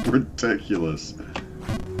is ridiculous.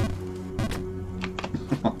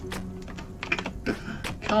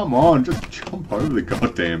 Come on, just jump over the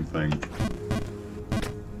goddamn thing.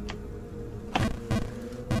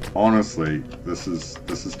 Honestly, this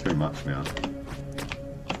is too much now.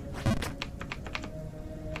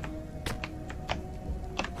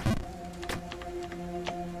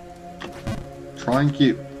 Try and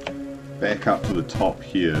get back up to the top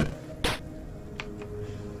here.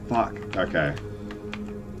 Fuck, okay.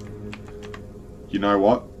 You know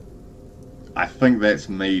what? I think that's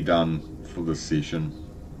me done for this session.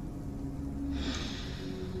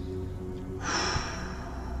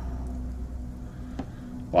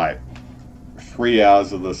 Like, 3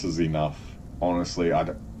 hours of this is enough. Honestly,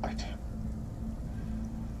 my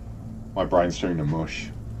brain's turning to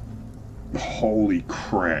mush. Holy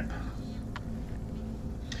crap.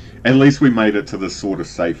 At least we made it to this sort of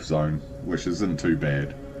safe zone, which isn't too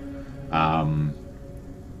bad.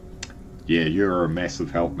 Yeah, you're a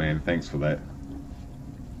massive help, man. Thanks for that.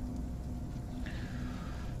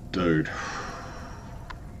 Dude.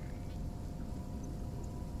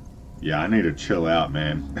 Yeah, I need to chill out,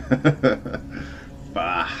 man.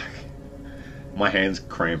 Fuck. My hand's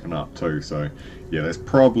cramping up too, so yeah, that's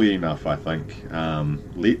probably enough, I think.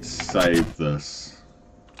 Let's save this.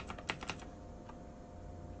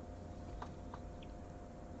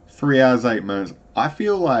 3 hours, 8 minutes. I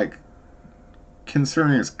feel like,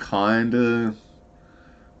 considering it's kinda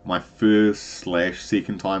my first /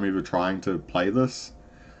 second time ever trying to play this,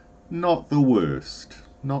 not the worst.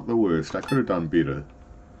 Not the worst. I could have done better.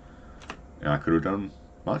 And I could have done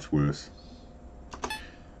much worse.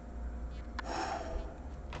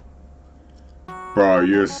 Bro,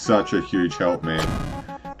 you're such a huge help, man.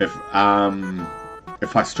 If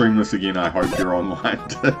I stream this again, I hope you're online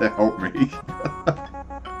to help me.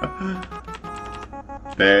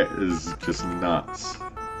 That is just nuts.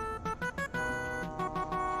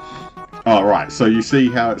 Oh, right, so you see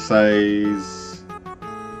how it says...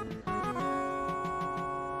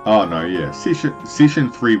 Oh, no, yeah.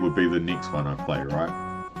 Session 3 would be the next one I play, right?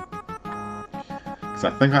 Because I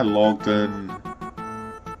think I logged in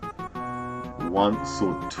once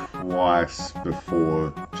or twice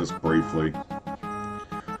before, just briefly.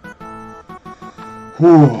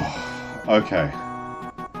 Whew. Okay.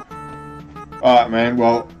 Alright, man,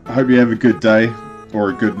 well, I hope you have a good day, or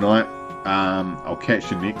a good night. I'll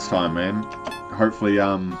catch you next time, man. Hopefully,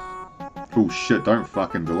 oh shit, don't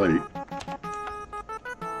fucking delete.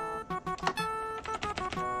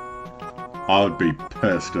 I would be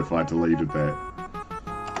pissed if I deleted that.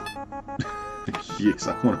 Yes,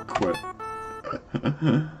 I want to quit.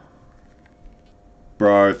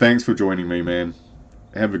 Bro, thanks for joining me, man.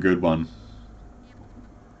 Have a good one.